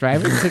 and the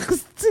driver took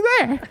us to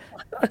there.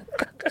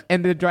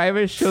 And the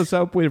driver shows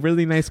up with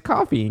really nice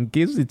coffee and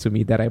gives it to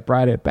me that I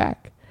brought it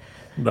back.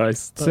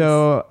 Nice.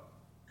 So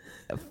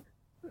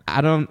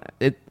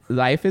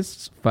life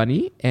is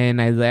funny,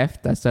 and I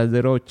left as a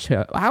little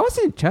I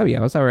wasn't chubby.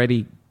 I was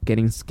already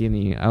getting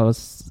skinny. I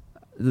was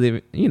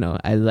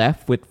I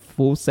left with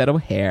full set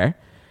of hair,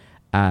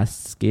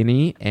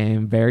 skinny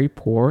and very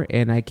poor,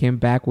 and I came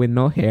back with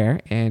no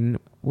hair and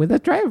with a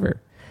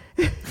driver.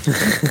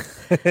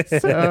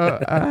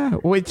 So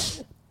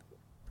which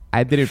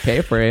I didn't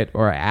pay for it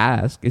or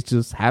ask. It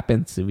just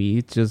happened to me.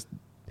 It just,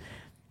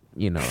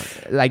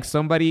 like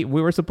somebody,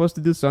 we were supposed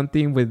to do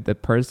something with the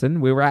person.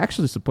 We were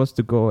actually supposed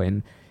to go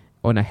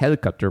on a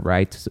helicopter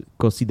ride to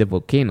go see the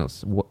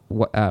volcanoes.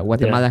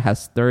 Guatemala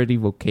has 30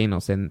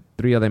 volcanoes, and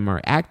 3 of them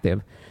are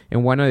active.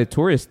 And one of the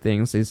tourist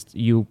things is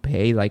you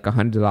pay like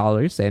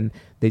 $100 and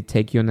they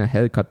take you on a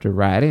helicopter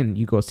ride and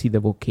you go see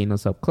the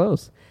volcanoes up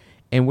close.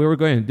 And we were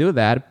going to do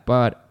that,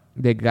 but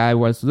the guy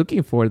was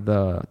looking for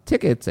the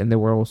tickets and they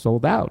were all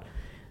sold out.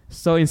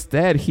 So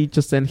instead, he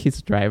just sent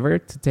his driver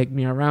to take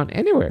me around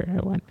anywhere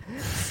I went.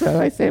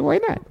 So I said, why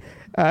not?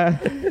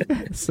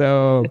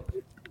 So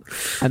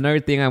another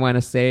thing I want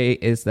to say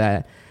is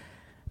that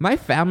my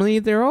family,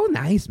 they're all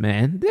nice,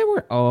 man. They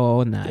were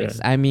all nice.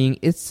 Yeah. I mean,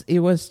 it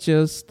was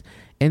just,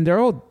 and they're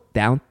all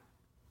down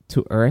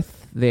to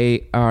earth.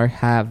 They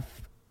have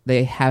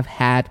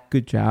had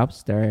good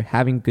jobs. They're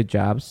having good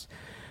jobs.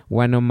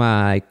 one of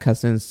my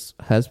cousin's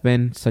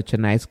husband, such a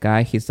nice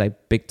guy. He's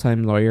like big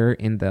time lawyer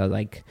in the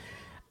like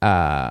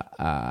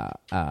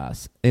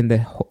in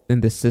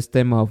the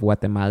system of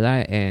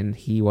Guatemala, and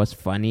he was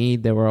funny.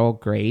 They were all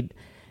great.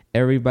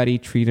 Everybody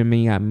treated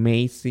me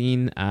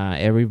amazing.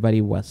 Everybody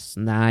was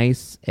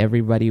nice.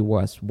 Everybody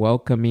was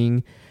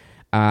welcoming.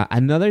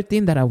 Another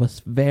thing that I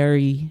was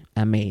very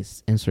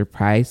amazed and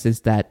surprised is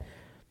that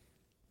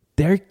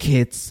their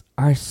kids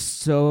are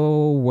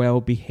so well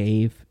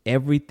behaved.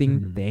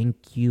 Everything,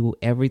 thank you.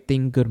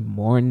 Everything, good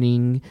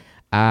morning.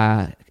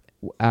 I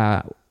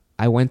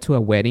went to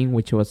a wedding,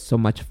 which was so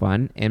much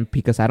fun, and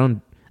because I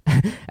don't,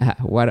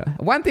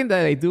 one thing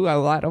that I do a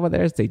lot over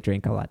there is they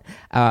drink a lot.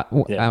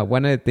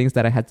 One of the things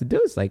that I had to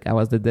do is like I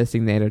was the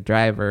designated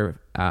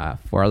driver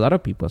for a lot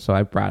of people, so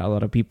I brought a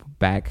lot of people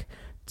back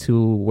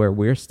to where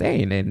we're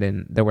staying, and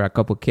then there were a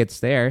couple kids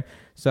there.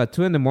 So at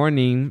 2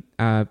 a.m,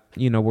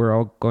 we're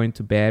all going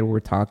to bed, we're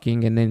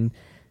talking, and then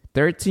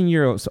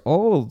 13-year-olds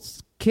old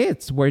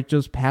kids were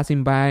just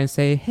passing by and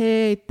say,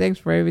 "Hey, thanks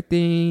for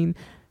everything.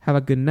 Have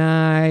a good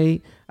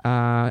night."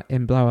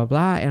 And blah blah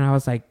blah. And I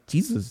was like,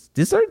 Jesus,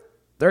 these are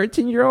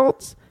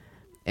 13-year-olds.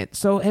 And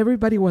so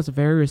everybody was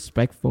very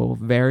respectful,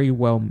 very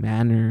well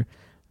mannered,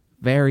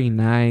 very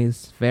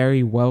nice,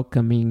 very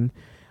welcoming.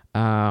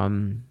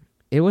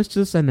 It was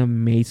just an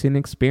amazing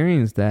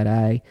experience that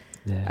I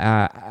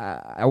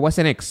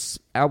wasn't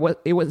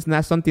it was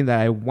not something that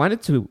I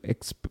wanted to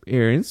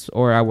experience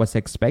or I was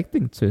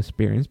expecting to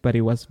experience, but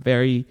it was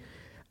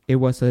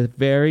a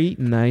very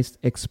nice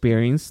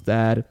experience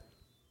that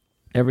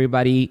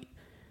everybody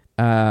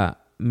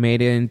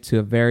made it into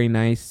a very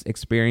nice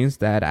experience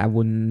that I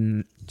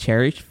wouldn't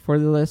cherish for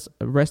the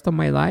rest of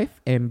my life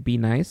and be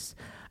nice.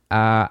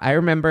 I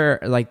remember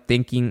like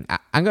thinking,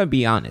 I'm going to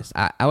be honest.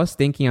 I was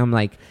thinking, I'm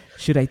like,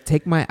 should I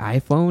take my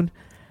iPhone?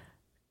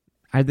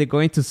 Are they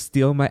going to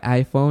steal my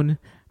iPhone?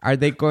 Are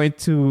they going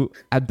to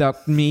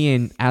adopt me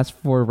and ask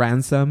for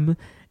ransom?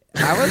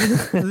 I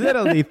was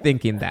literally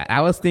thinking that.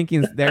 I was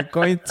thinking they're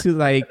going to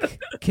like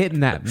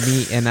kidnap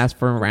me and ask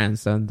for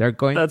ransom.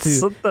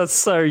 That's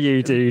so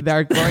you, dude.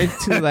 They're going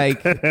to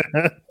like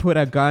put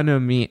a gun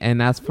on me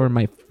and ask for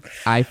my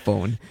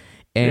iPhone.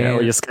 And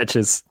all your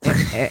sketches.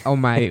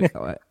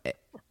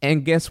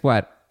 And guess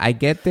what? I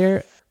get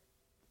there.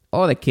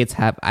 All the kids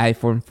have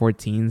iPhone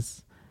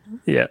 14s.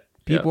 Yeah.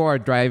 People are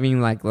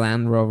driving like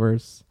Land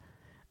Rovers.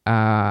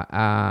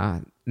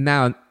 Now,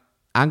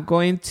 I'm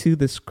going to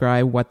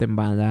describe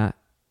Guatemala,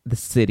 the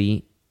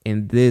city,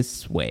 in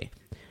this way.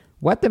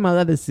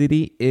 Guatemala, the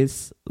city,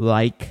 is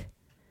like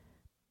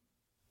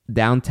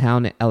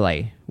downtown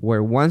LA,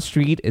 where one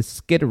street is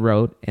Skid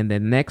Road and the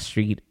next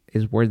street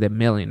is where the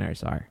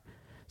millionaires are.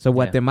 So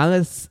Guatemala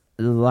is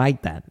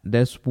like that.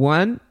 There's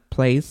one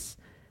place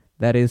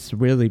that is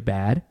really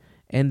bad,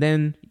 and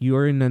then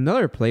you're in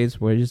another place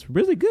where it's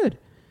really good.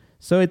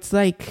 So it's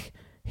like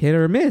hit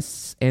or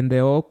miss, and they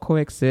all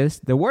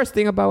coexist. The worst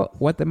thing about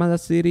Guatemala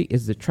City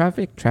is the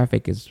traffic.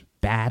 Traffic is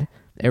bad.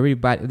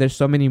 There's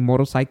so many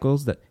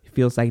motorcycles that it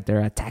feels like they're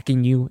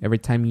attacking you every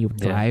time you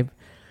drive.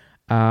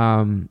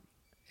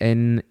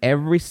 And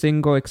every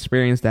single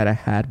experience that I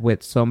had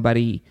with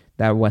somebody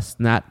that was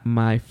not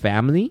my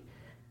family,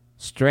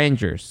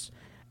 strangers,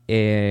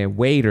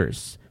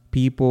 waiters,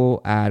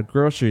 people at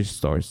grocery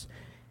stores,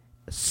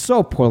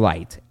 so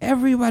polite.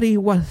 Everybody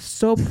was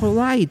so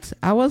polite.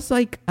 I was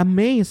like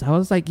amazed. I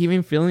was like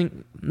even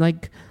feeling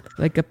like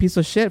a piece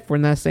of shit for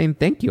not saying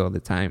thank you all the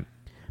time.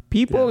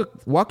 People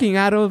walking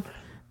out of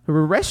a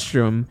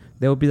restroom,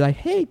 they'll be like,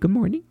 "Hey, good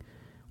morning,"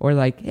 or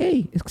like,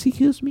 "Hey,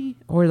 excuse me,"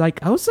 or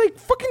like, I was like,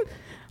 fucking,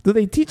 do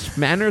they teach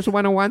manners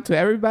 101 to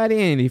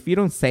everybody? And if you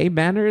don't say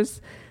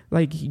manners,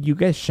 like you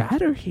get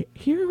shot or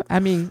here? I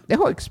mean, the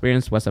whole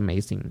experience was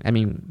amazing. I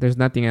mean, there's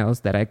nothing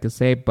else that I could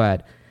say,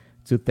 but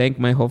to thank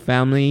my whole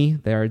family.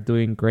 They are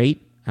doing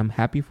great. I'm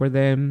happy for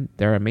them.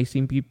 They're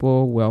amazing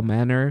people,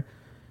 well-mannered,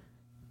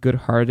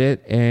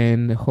 good-hearted,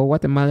 and the whole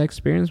Guatemala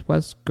experience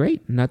was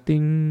great.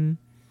 Nothing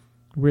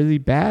really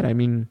bad. I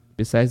mean,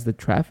 besides the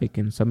traffic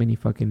and so many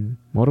fucking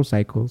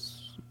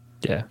motorcycles.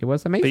 Yeah, it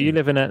was amazing. But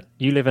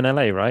you live in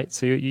LA, right?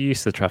 So you're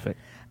used to traffic.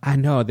 I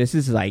know. This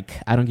is like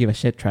I don't give a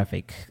shit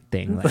traffic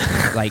thing.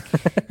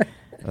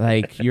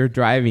 Like you're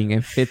driving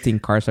and 15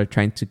 cars are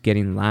trying to get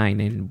in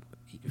line, and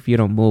if you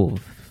don't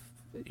move,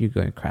 you're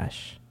going to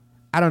crash.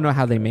 I don't know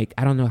how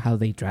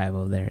they drive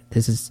over there.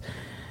 This is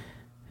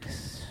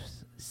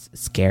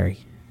scary.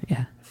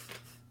 Yeah.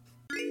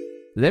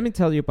 Let me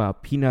tell you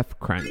about Peanut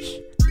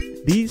Crunch.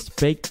 These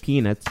baked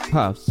peanuts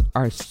puffs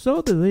are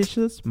so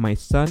delicious, my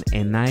son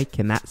and I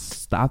cannot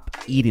stop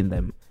eating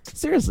them.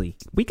 Seriously,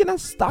 we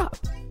cannot stop.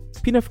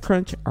 Peanut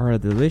Crunch are a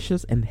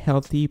delicious and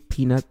healthy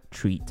peanut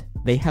treat.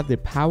 They have the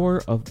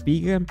power of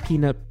vegan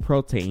peanut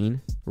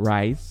protein,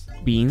 rice,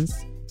 beans,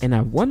 and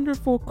a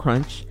wonderful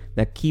crunch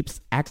that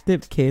keeps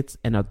active kids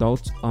and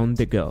adults on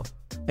the go.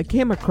 I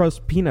came across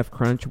Peanut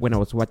Crunch when I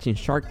was watching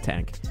Shark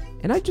Tank,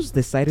 and I just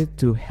decided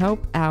to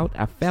help out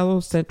a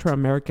fellow Central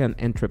American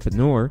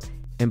entrepreneur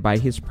and buy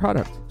his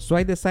product. So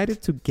I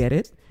decided to get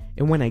it,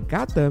 And when I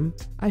got them,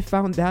 I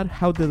found out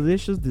how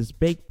delicious these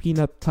baked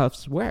peanut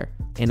puffs were,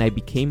 and I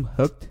became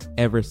hooked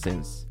ever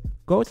since.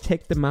 Go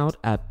check them out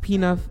at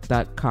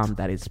pnuff.com.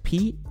 That is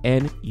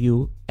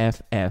PNUFF.com.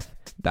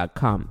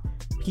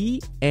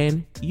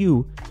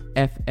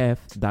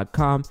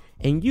 PNUFF.com,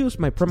 and use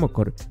my promo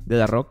code De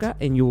La Roca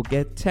and you will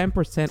get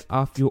 10%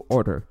 off your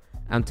order.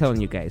 I'm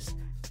telling you guys,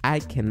 I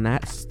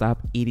cannot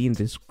stop eating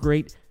this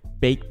great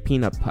baked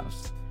peanut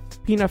puffs.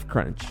 Peanut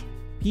Crunch.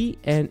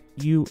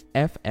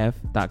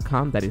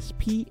 PNUFF.com. That is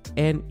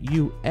PNUFF.com.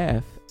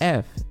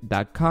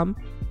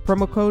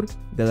 Promo code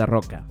De La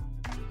Roca.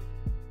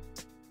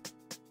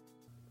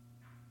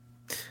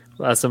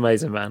 Well, that's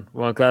amazing, man.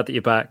 Well, I'm glad that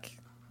you're back.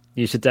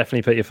 You should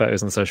definitely put your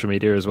photos on social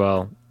media as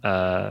well.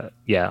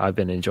 Yeah, I've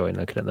been enjoying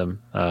looking at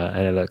them,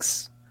 and it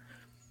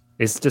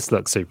just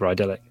looks super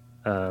idyllic.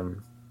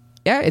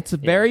 Yeah, it's a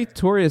very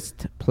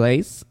tourist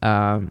place.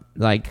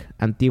 Like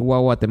Antigua,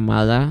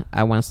 Guatemala,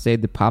 I want to say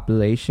the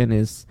population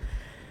is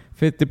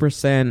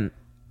 50%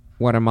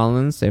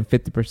 Guatemalans and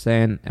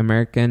 50%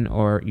 American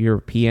or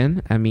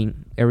European. I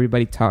mean,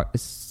 everybody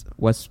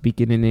was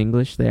speaking in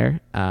English there.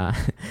 I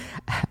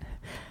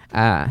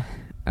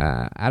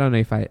don't know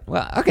if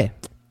okay.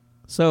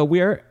 So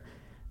we're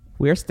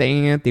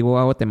staying in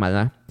Antigua,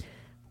 Guatemala.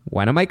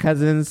 One of my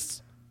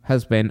cousin's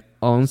husband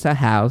owns a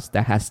house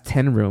that has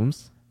 10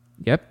 rooms.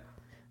 Yep.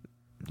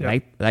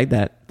 Like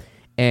that.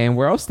 And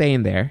we're all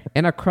staying there.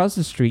 And across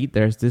the street,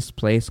 there's this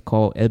place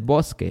called El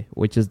Bosque,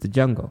 which is the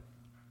jungle.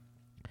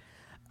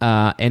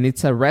 And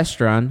it's a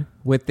restaurant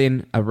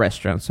within a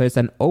restaurant. So it's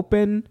an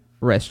open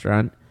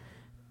restaurant,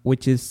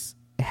 which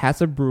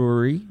has a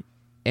brewery.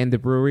 And the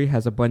brewery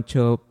has a bunch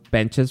of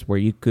benches where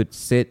you could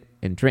sit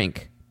and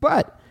drink.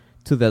 But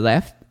to the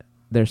left,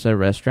 there's a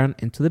restaurant.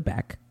 And to the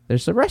back,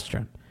 there's a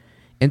restaurant.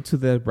 And to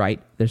the right,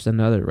 there's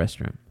another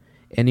restaurant.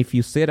 And if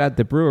you sit at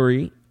the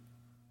brewery,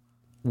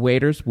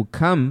 waiters will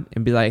come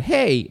and be like,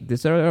 hey,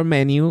 this is our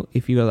menu.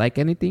 If you like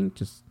anything,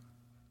 just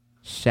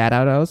shout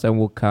out us and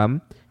we'll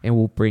come and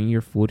we'll bring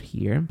your food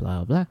here and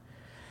blah, blah.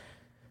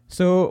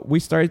 So we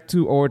started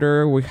to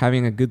order. We're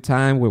having a good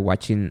time. We're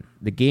watching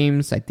the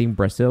games. I think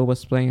Brazil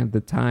was playing at the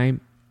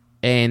time.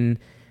 And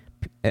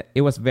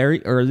it was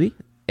very early.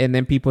 And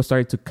then people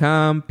started to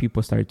come.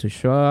 People started to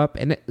show up.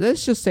 And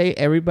let's just say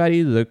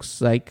everybody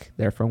looks like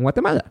they're from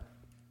Guatemala.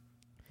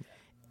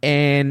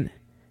 And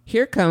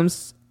here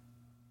comes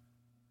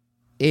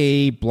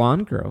a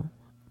blonde girl,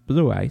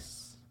 blue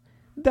eyes,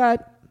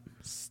 that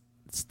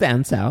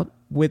stands out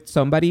with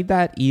somebody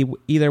that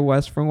either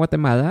was from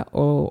Guatemala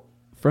or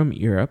from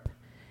Europe.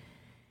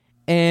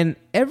 And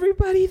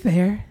everybody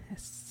there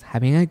is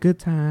having a good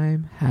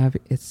time,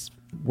 it's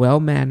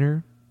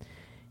well-mannered.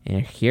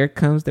 And here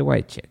comes the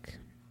white chick.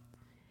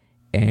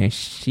 And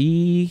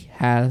she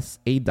has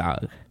a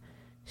dog.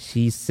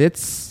 She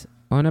sits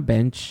on a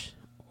bench,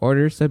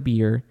 orders a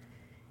beer,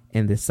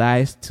 and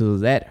decides to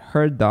let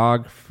her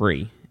dog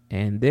free.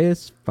 And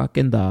this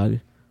fucking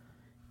dog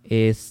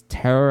is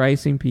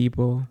terrorizing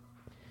people.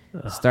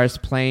 Starts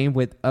playing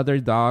with other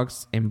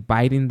dogs and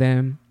biting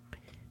them.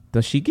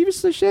 Does she give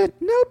us a shit?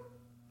 Nope.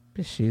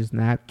 She's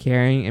not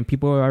caring. And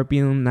people are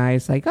being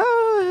nice, like,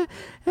 oh,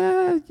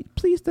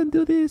 please don't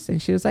do this.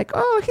 And she was like,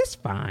 oh, he's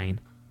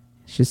fine.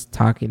 She's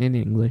talking in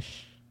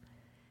English.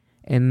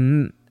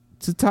 And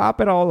to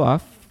top it all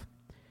off,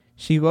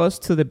 she goes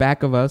to the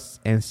back of us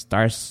and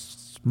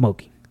starts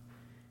smoking.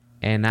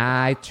 And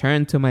I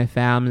turned to my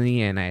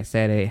family and I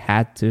said it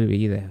had to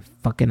be the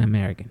fucking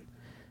American.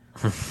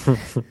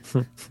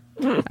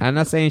 I'm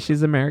not saying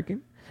she's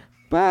American,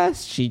 but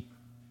she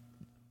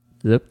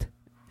looked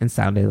and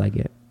sounded like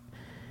it.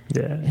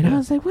 Yeah. And I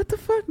was like, what the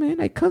fuck,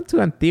 man? I come to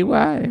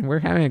Antigua and we're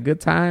having a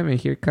good time. And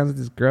here comes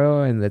this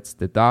girl and it's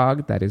the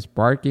dog that is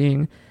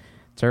barking,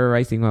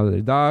 terrorizing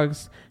other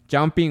dogs,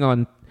 jumping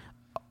on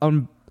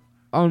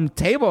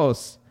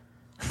tables.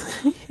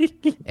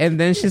 And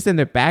then she's in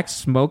the back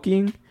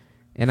smoking.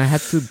 And I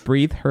had to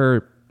breathe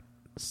her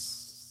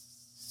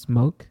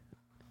smoke.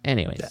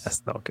 Anyways. Yeah,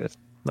 that's not good.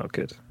 Not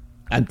good.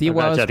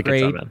 Antigua was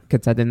great.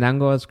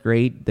 Quetzaltenango was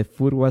great. The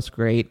food was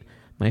great.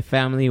 My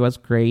family was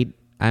great.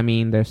 I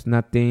mean, there's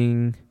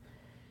nothing.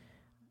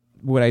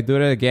 Would I do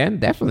it again?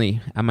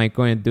 Definitely. Am I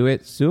going to do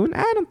it soon?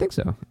 I don't think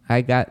so.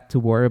 I got to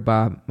worry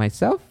about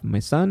myself, my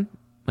son,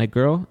 my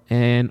girl,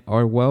 and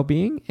our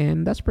well-being,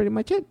 and that's pretty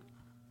much it.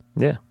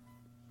 Yeah.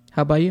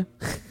 How about you?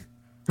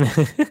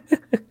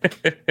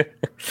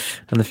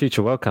 And the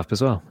future World Cup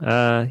as well.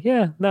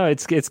 Yeah, no,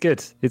 it's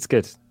good. It's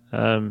good.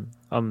 I'm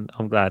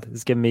glad.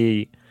 It's given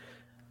me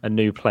a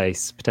new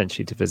place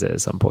potentially to visit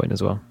at some point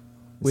as well.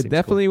 We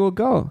definitely will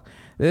go.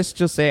 Let's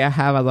just say I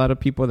have a lot of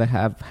people that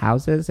have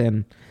houses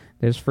and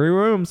there's free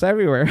rooms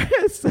everywhere.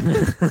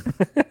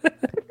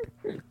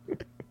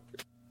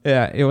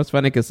 Yeah, it was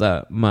funny because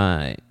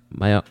my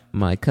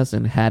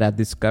cousin had a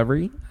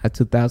Discovery, a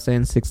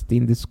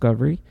 2016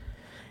 Discovery,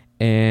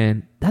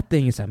 and that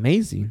thing is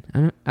amazing.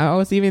 I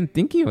was even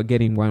thinking of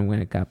getting one when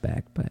I got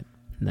back, but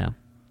no.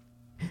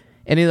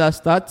 Any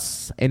last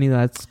thoughts? Any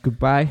last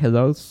goodbye,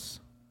 hellos?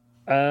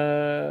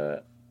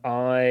 We're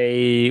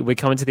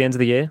coming to the end of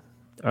the year.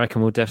 I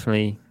reckon we'll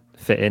definitely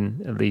fit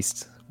in at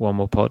least one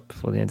more pod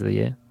before the end of the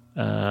year.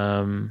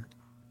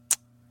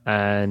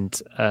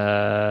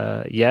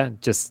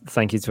 Just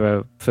thank you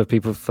for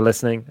people for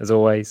listening, as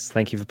always.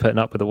 Thank you for putting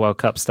up with the World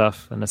Cup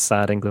stuff and a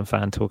sad England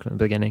fan talking at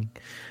the beginning.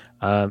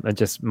 And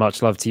just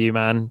much love to you,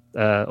 man,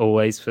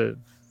 always for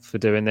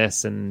doing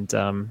this. And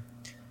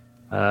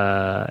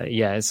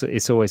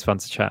it's always fun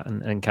to chat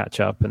and catch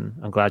up. And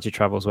I'm glad your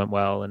travels went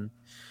well. And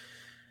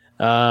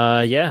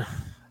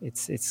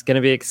it's going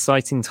to be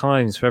exciting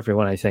times for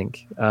everyone, I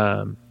think.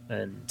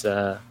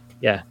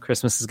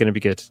 Christmas is going to be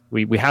good.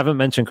 We haven't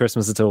mentioned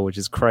Christmas at all, which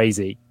is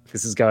crazy.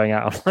 This is going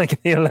out on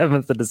like the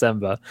 11th of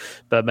December,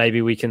 but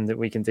maybe we can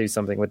do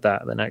something with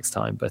that the next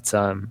time. But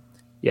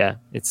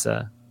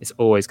it's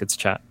always good to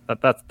chat.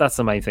 That's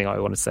the main thing I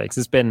want to say, because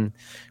it's been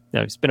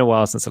a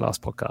while since the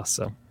last podcast.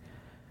 So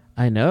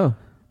I know.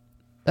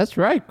 That's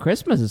right.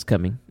 Christmas is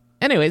coming.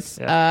 Anyways,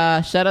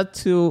 shout out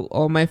to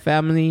all my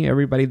family,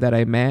 everybody that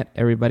I met,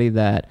 everybody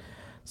that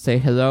say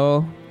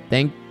hello.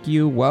 Thank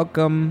you.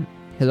 Welcome.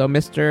 Hello,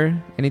 mister.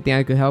 Anything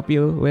I could help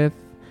you with?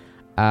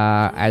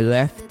 I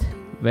left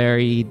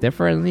very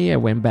differently. I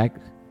went back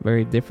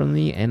very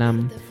differently, and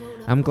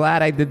I'm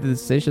glad I did the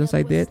decisions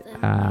I did,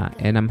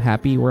 and I'm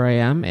happy where I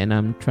am, and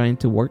I'm trying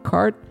to work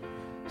hard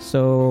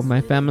so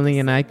my family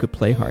and I could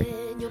play hard.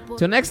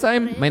 Till next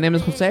time, my name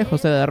is Jose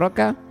de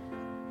Roca.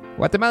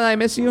 Guatemala, I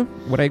miss you.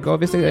 Would I go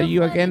visit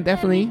you again?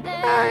 Definitely.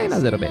 In a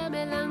little bit.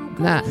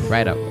 Not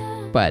right up.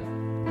 But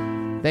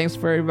thanks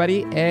for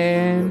everybody,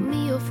 and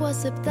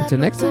until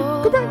next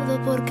time, goodbye.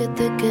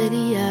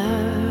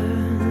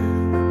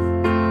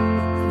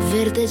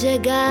 Verte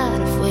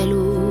llegar fue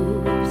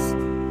luz,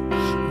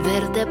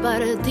 verte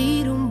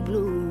partir un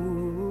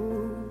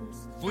blues.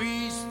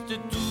 Fuiste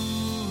tú